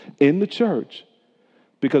issues in the church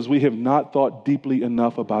because we have not thought deeply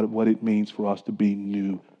enough about what it means for us to be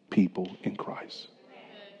new people in Christ.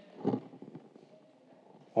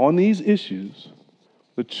 On these issues,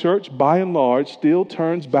 the church, by and large, still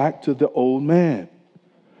turns back to the old man,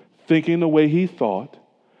 thinking the way he thought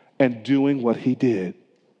and doing what he did.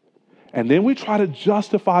 And then we try to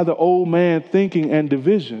justify the old man thinking and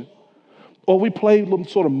division, or we play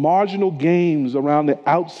sort of marginal games around the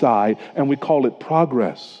outside and we call it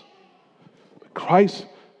progress. Christ,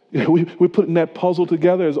 we're putting that puzzle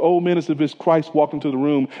together as old men as if it's Christ walked into the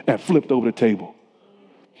room and flipped over the table.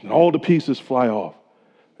 And all the pieces fly off.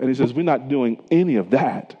 And he says, we're not doing any of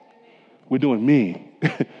that. We're doing me.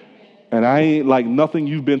 And I ain't like nothing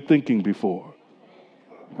you've been thinking before.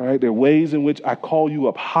 All right, there are ways in which I call you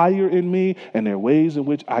up higher in me, and there are ways in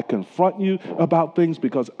which I confront you about things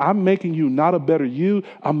because I'm making you not a better you,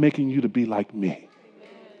 I'm making you to be like me.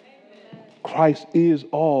 Christ is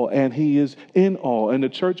all, and he is in all, and the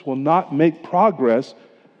church will not make progress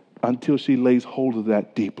until she lays hold of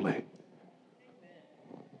that deeply.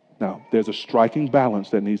 Now, there's a striking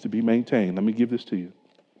balance that needs to be maintained. Let me give this to you.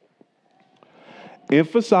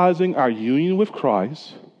 Emphasizing our union with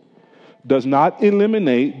Christ does not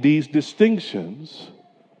eliminate these distinctions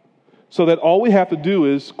so that all we have to do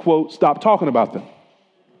is, quote, stop talking about them.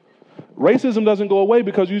 Racism doesn't go away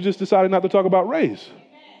because you just decided not to talk about race.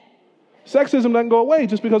 Sexism doesn't go away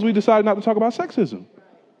just because we decided not to talk about sexism.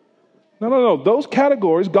 No. Those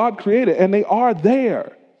categories God created, and they are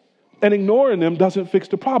there. And ignoring them doesn't fix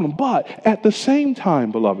the problem. But at the same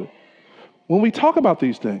time, beloved, when we talk about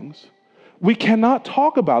these things, we cannot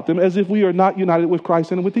talk about them as if we are not united with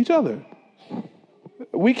Christ and with each other.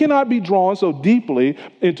 We cannot be drawn so deeply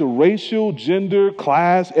into racial, gender,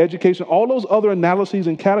 class, education, all those other analyses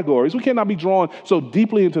and categories. We cannot be drawn so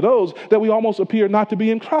deeply into those that we almost appear not to be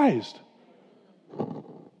in Christ.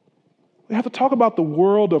 We have to talk about the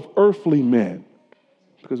world of earthly men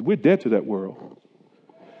because we're dead to that world,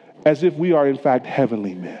 as if we are in fact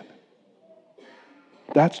heavenly men.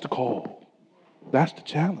 That's the call. That's the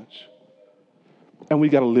challenge. And we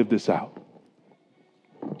got to live this out.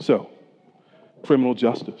 So, criminal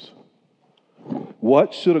justice.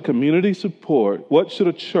 What should a community support? What should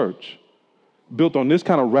a church built on this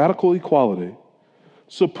kind of radical equality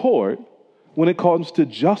support when it comes to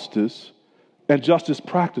justice and justice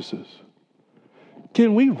practices?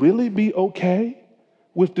 Can we really be okay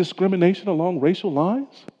with discrimination along racial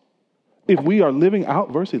lines if we are living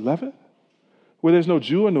out verse 11, where there's no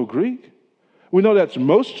Jew or no Greek? We know that's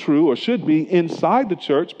most true or should be inside the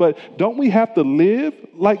church, but don't we have to live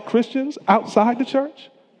like Christians outside the church?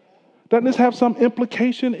 Doesn't this have some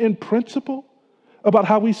implication in principle about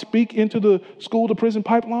how we speak into the school to prison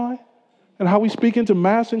pipeline and how we speak into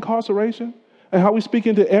mass incarceration and how we speak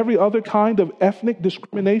into every other kind of ethnic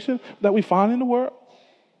discrimination that we find in the world?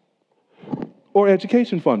 Or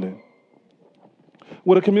education funding.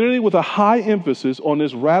 Would a community with a high emphasis on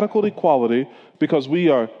this radical equality because we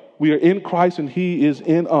are in Christ and he is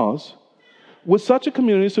in us, would such a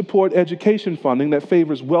community support education funding that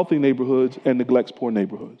favors wealthy neighborhoods and neglects poor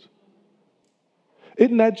neighborhoods?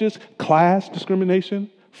 Isn't that just class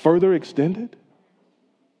discrimination further extended?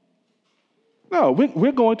 No,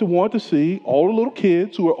 we're going to want to see all the little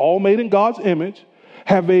kids who are all made in God's image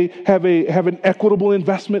have an equitable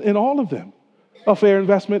investment in all of them, a fair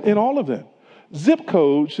investment in all of them. Zip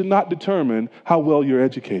code should not determine how well you're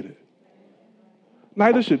educated.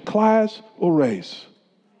 Neither should class or race.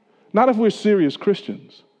 Not if we're serious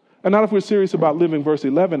Christians. And not if we're serious about living verse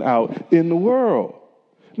 11 out in the world.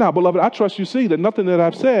 Now, beloved, I trust you see that nothing that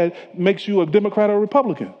I've said makes you a Democrat or a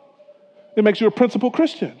Republican. It makes you a principled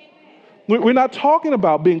Christian. We're not talking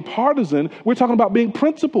about being partisan. We're talking about being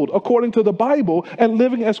principled according to the Bible and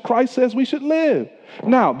living as Christ says we should live.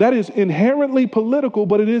 Now, that is inherently political,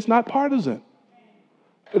 but it is not partisan.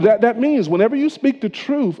 That means whenever you speak the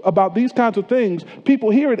truth about these kinds of things,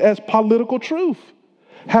 people hear it as political truth,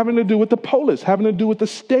 having to do with the polis, having to do with the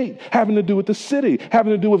state, having to do with the city,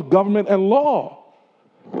 having to do with government and law.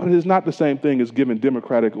 But it is not the same thing as giving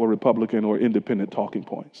Democratic or Republican or independent talking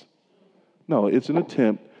points. No, it's an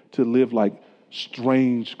attempt to live like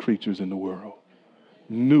strange creatures in the world,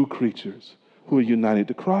 new creatures who are united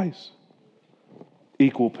to Christ.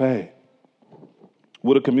 Equal pay.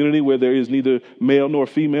 Would a community where there is neither male nor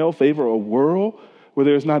female favor a world where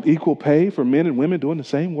there is not equal pay for men and women doing the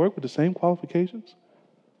same work with the same qualifications?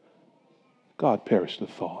 God perish the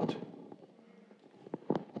thought.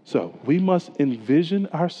 So we must envision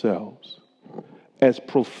ourselves as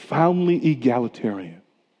profoundly egalitarian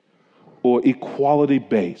or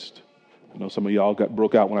equality-based. I know some of y'all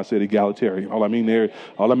broke out when I said egalitarian. All I mean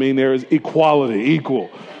there is equality, equal,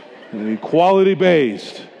 and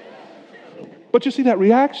equality-based. But you see that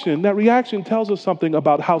reaction tells us something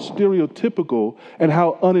about how stereotypical and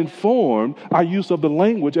how uninformed our use of the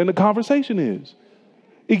language and the conversation is.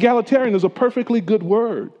 Egalitarian is a perfectly good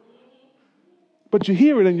word. But you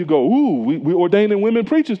hear it and you go, ooh, we ordaining women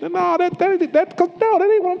preachers. No, that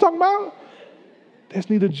ain't what I'm talking about. There's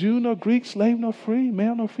neither Jew nor Greek, slave nor free,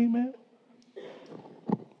 male nor female.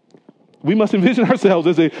 We must envision ourselves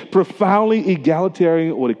as a profoundly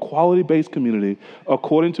egalitarian or equality-based community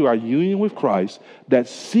according to our union with Christ that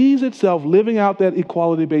sees itself living out that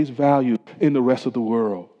equality-based value in the rest of the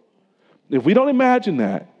world. If we don't imagine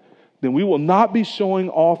that, then we will not be showing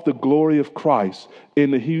off the glory of Christ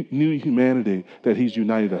in the new humanity that he's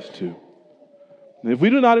united us to. And if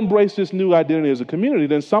we do not embrace this new identity as a community,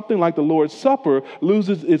 then something like the Lord's Supper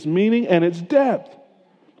loses its meaning and its depth.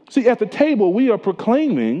 See, at the table, we are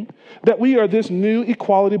proclaiming that we are this new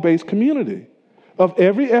equality-based community of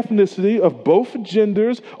every ethnicity, of both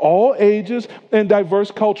genders, all ages, and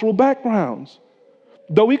diverse cultural backgrounds.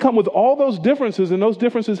 Though we come with all those differences and those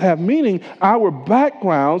differences have meaning, our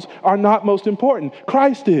backgrounds are not most important.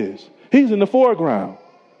 Christ is. He's in the foreground.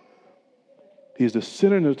 He's the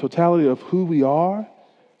center and the totality of who we are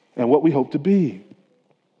and what we hope to be.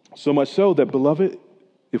 So much so that, beloved,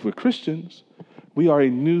 if we're Christians, we are a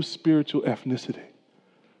new spiritual ethnicity.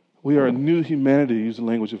 We are a new humanity, to use the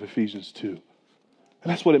language of Ephesians 2. And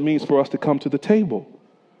that's what it means for us to come to the table.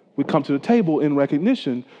 We come to the table in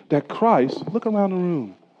recognition that Christ, look around the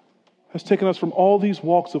room, has taken us from all these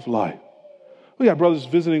walks of life. We got brothers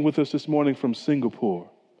visiting with us this morning from Singapore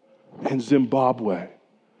and Zimbabwe.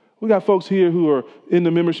 We got folks here who are in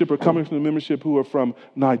the membership or coming from the membership who are from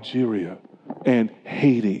Nigeria and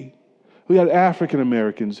Haiti. We got African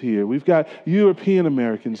Americans here. We've got European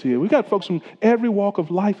Americans here. We've got folks from every walk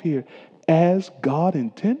of life here as God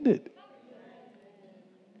intended.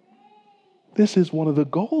 This is one of the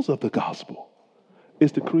goals of the gospel,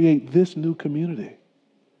 is to create this new community,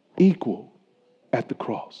 equal at the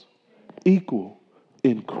cross, equal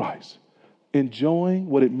in Christ, enjoying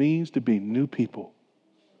what it means to be new people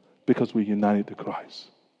because we're united to Christ.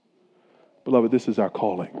 Beloved, this is our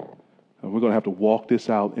calling. And we're going to have to walk this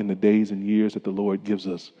out in the days and years that the Lord gives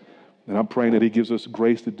us. And I'm praying that he gives us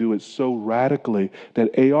grace to do it so radically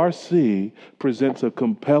that ARC presents a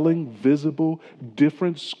compelling, visible,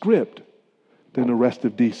 different script than the rest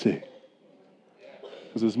of D.C.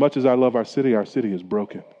 Because as much as I love our city is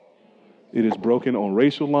broken. It is broken on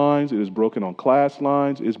racial lines. It is broken on class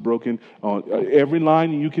lines. It's broken on every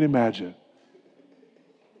line you can imagine.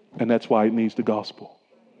 And that's why it needs the gospel.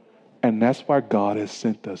 And that's why God has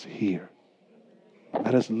sent us here.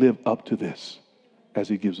 Let us live up to this as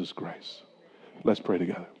he gives us grace. Let's pray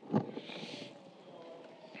together.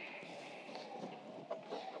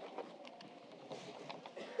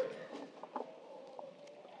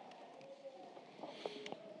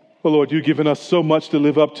 Well, Lord, you've given us so much to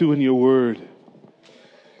live up to in your word.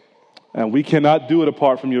 And we cannot do it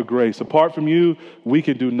apart from your grace. Apart from you, we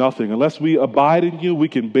can do nothing. Unless we abide in you, we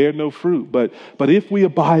can bear no fruit. But if we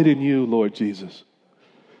abide in you, Lord Jesus,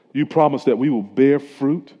 you promise that we will bear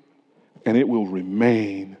fruit and it will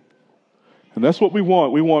remain. And that's what we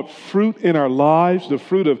want. We want fruit in our lives, the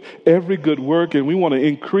fruit of every good work. And we want to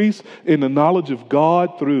increase in the knowledge of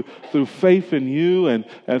God through faith in you and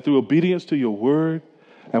through obedience to your word.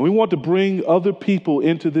 And we want to bring other people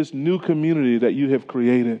into this new community that you have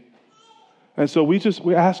created. And so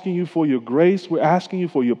we're asking you for your grace. We're asking you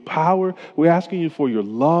for your power. We're asking you for your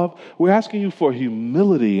love. We're asking you for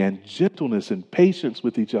humility and gentleness and patience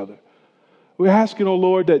with each other. We're asking, oh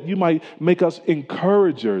Lord, that you might make us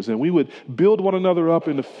encouragers and we would build one another up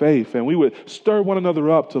in the faith and we would stir one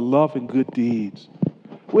another up to love and good deeds.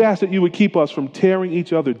 We ask that you would keep us from tearing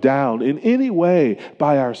each other down in any way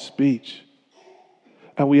by our speech.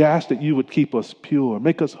 And we ask that you would keep us pure,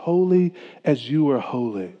 make us holy as you are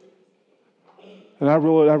holy. And I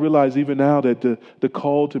realize even now that the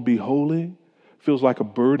call to be holy feels like a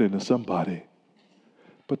burden to somebody.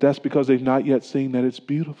 But that's because they've not yet seen that it's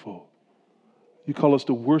beautiful. You call us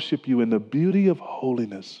to worship you in the beauty of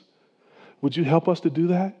holiness. Would you help us to do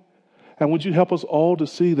that? And would you help us all to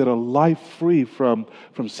see that a life free from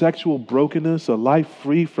sexual brokenness, a life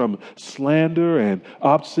free from slander and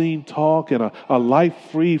obscene talk, and a life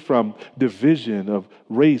free from division of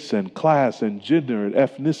race and class and gender and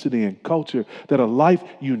ethnicity and culture, that a life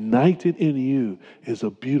united in you is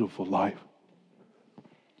a beautiful life.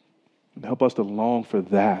 And help us to long for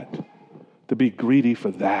that, to be greedy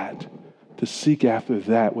for that, to seek after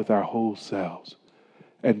that with our whole selves.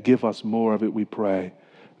 And give us more of it, we pray,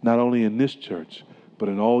 not only in this church, but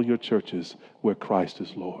in all your churches where Christ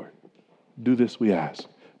is Lord. Do this, we ask,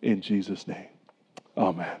 in Jesus' name.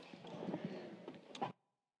 Amen.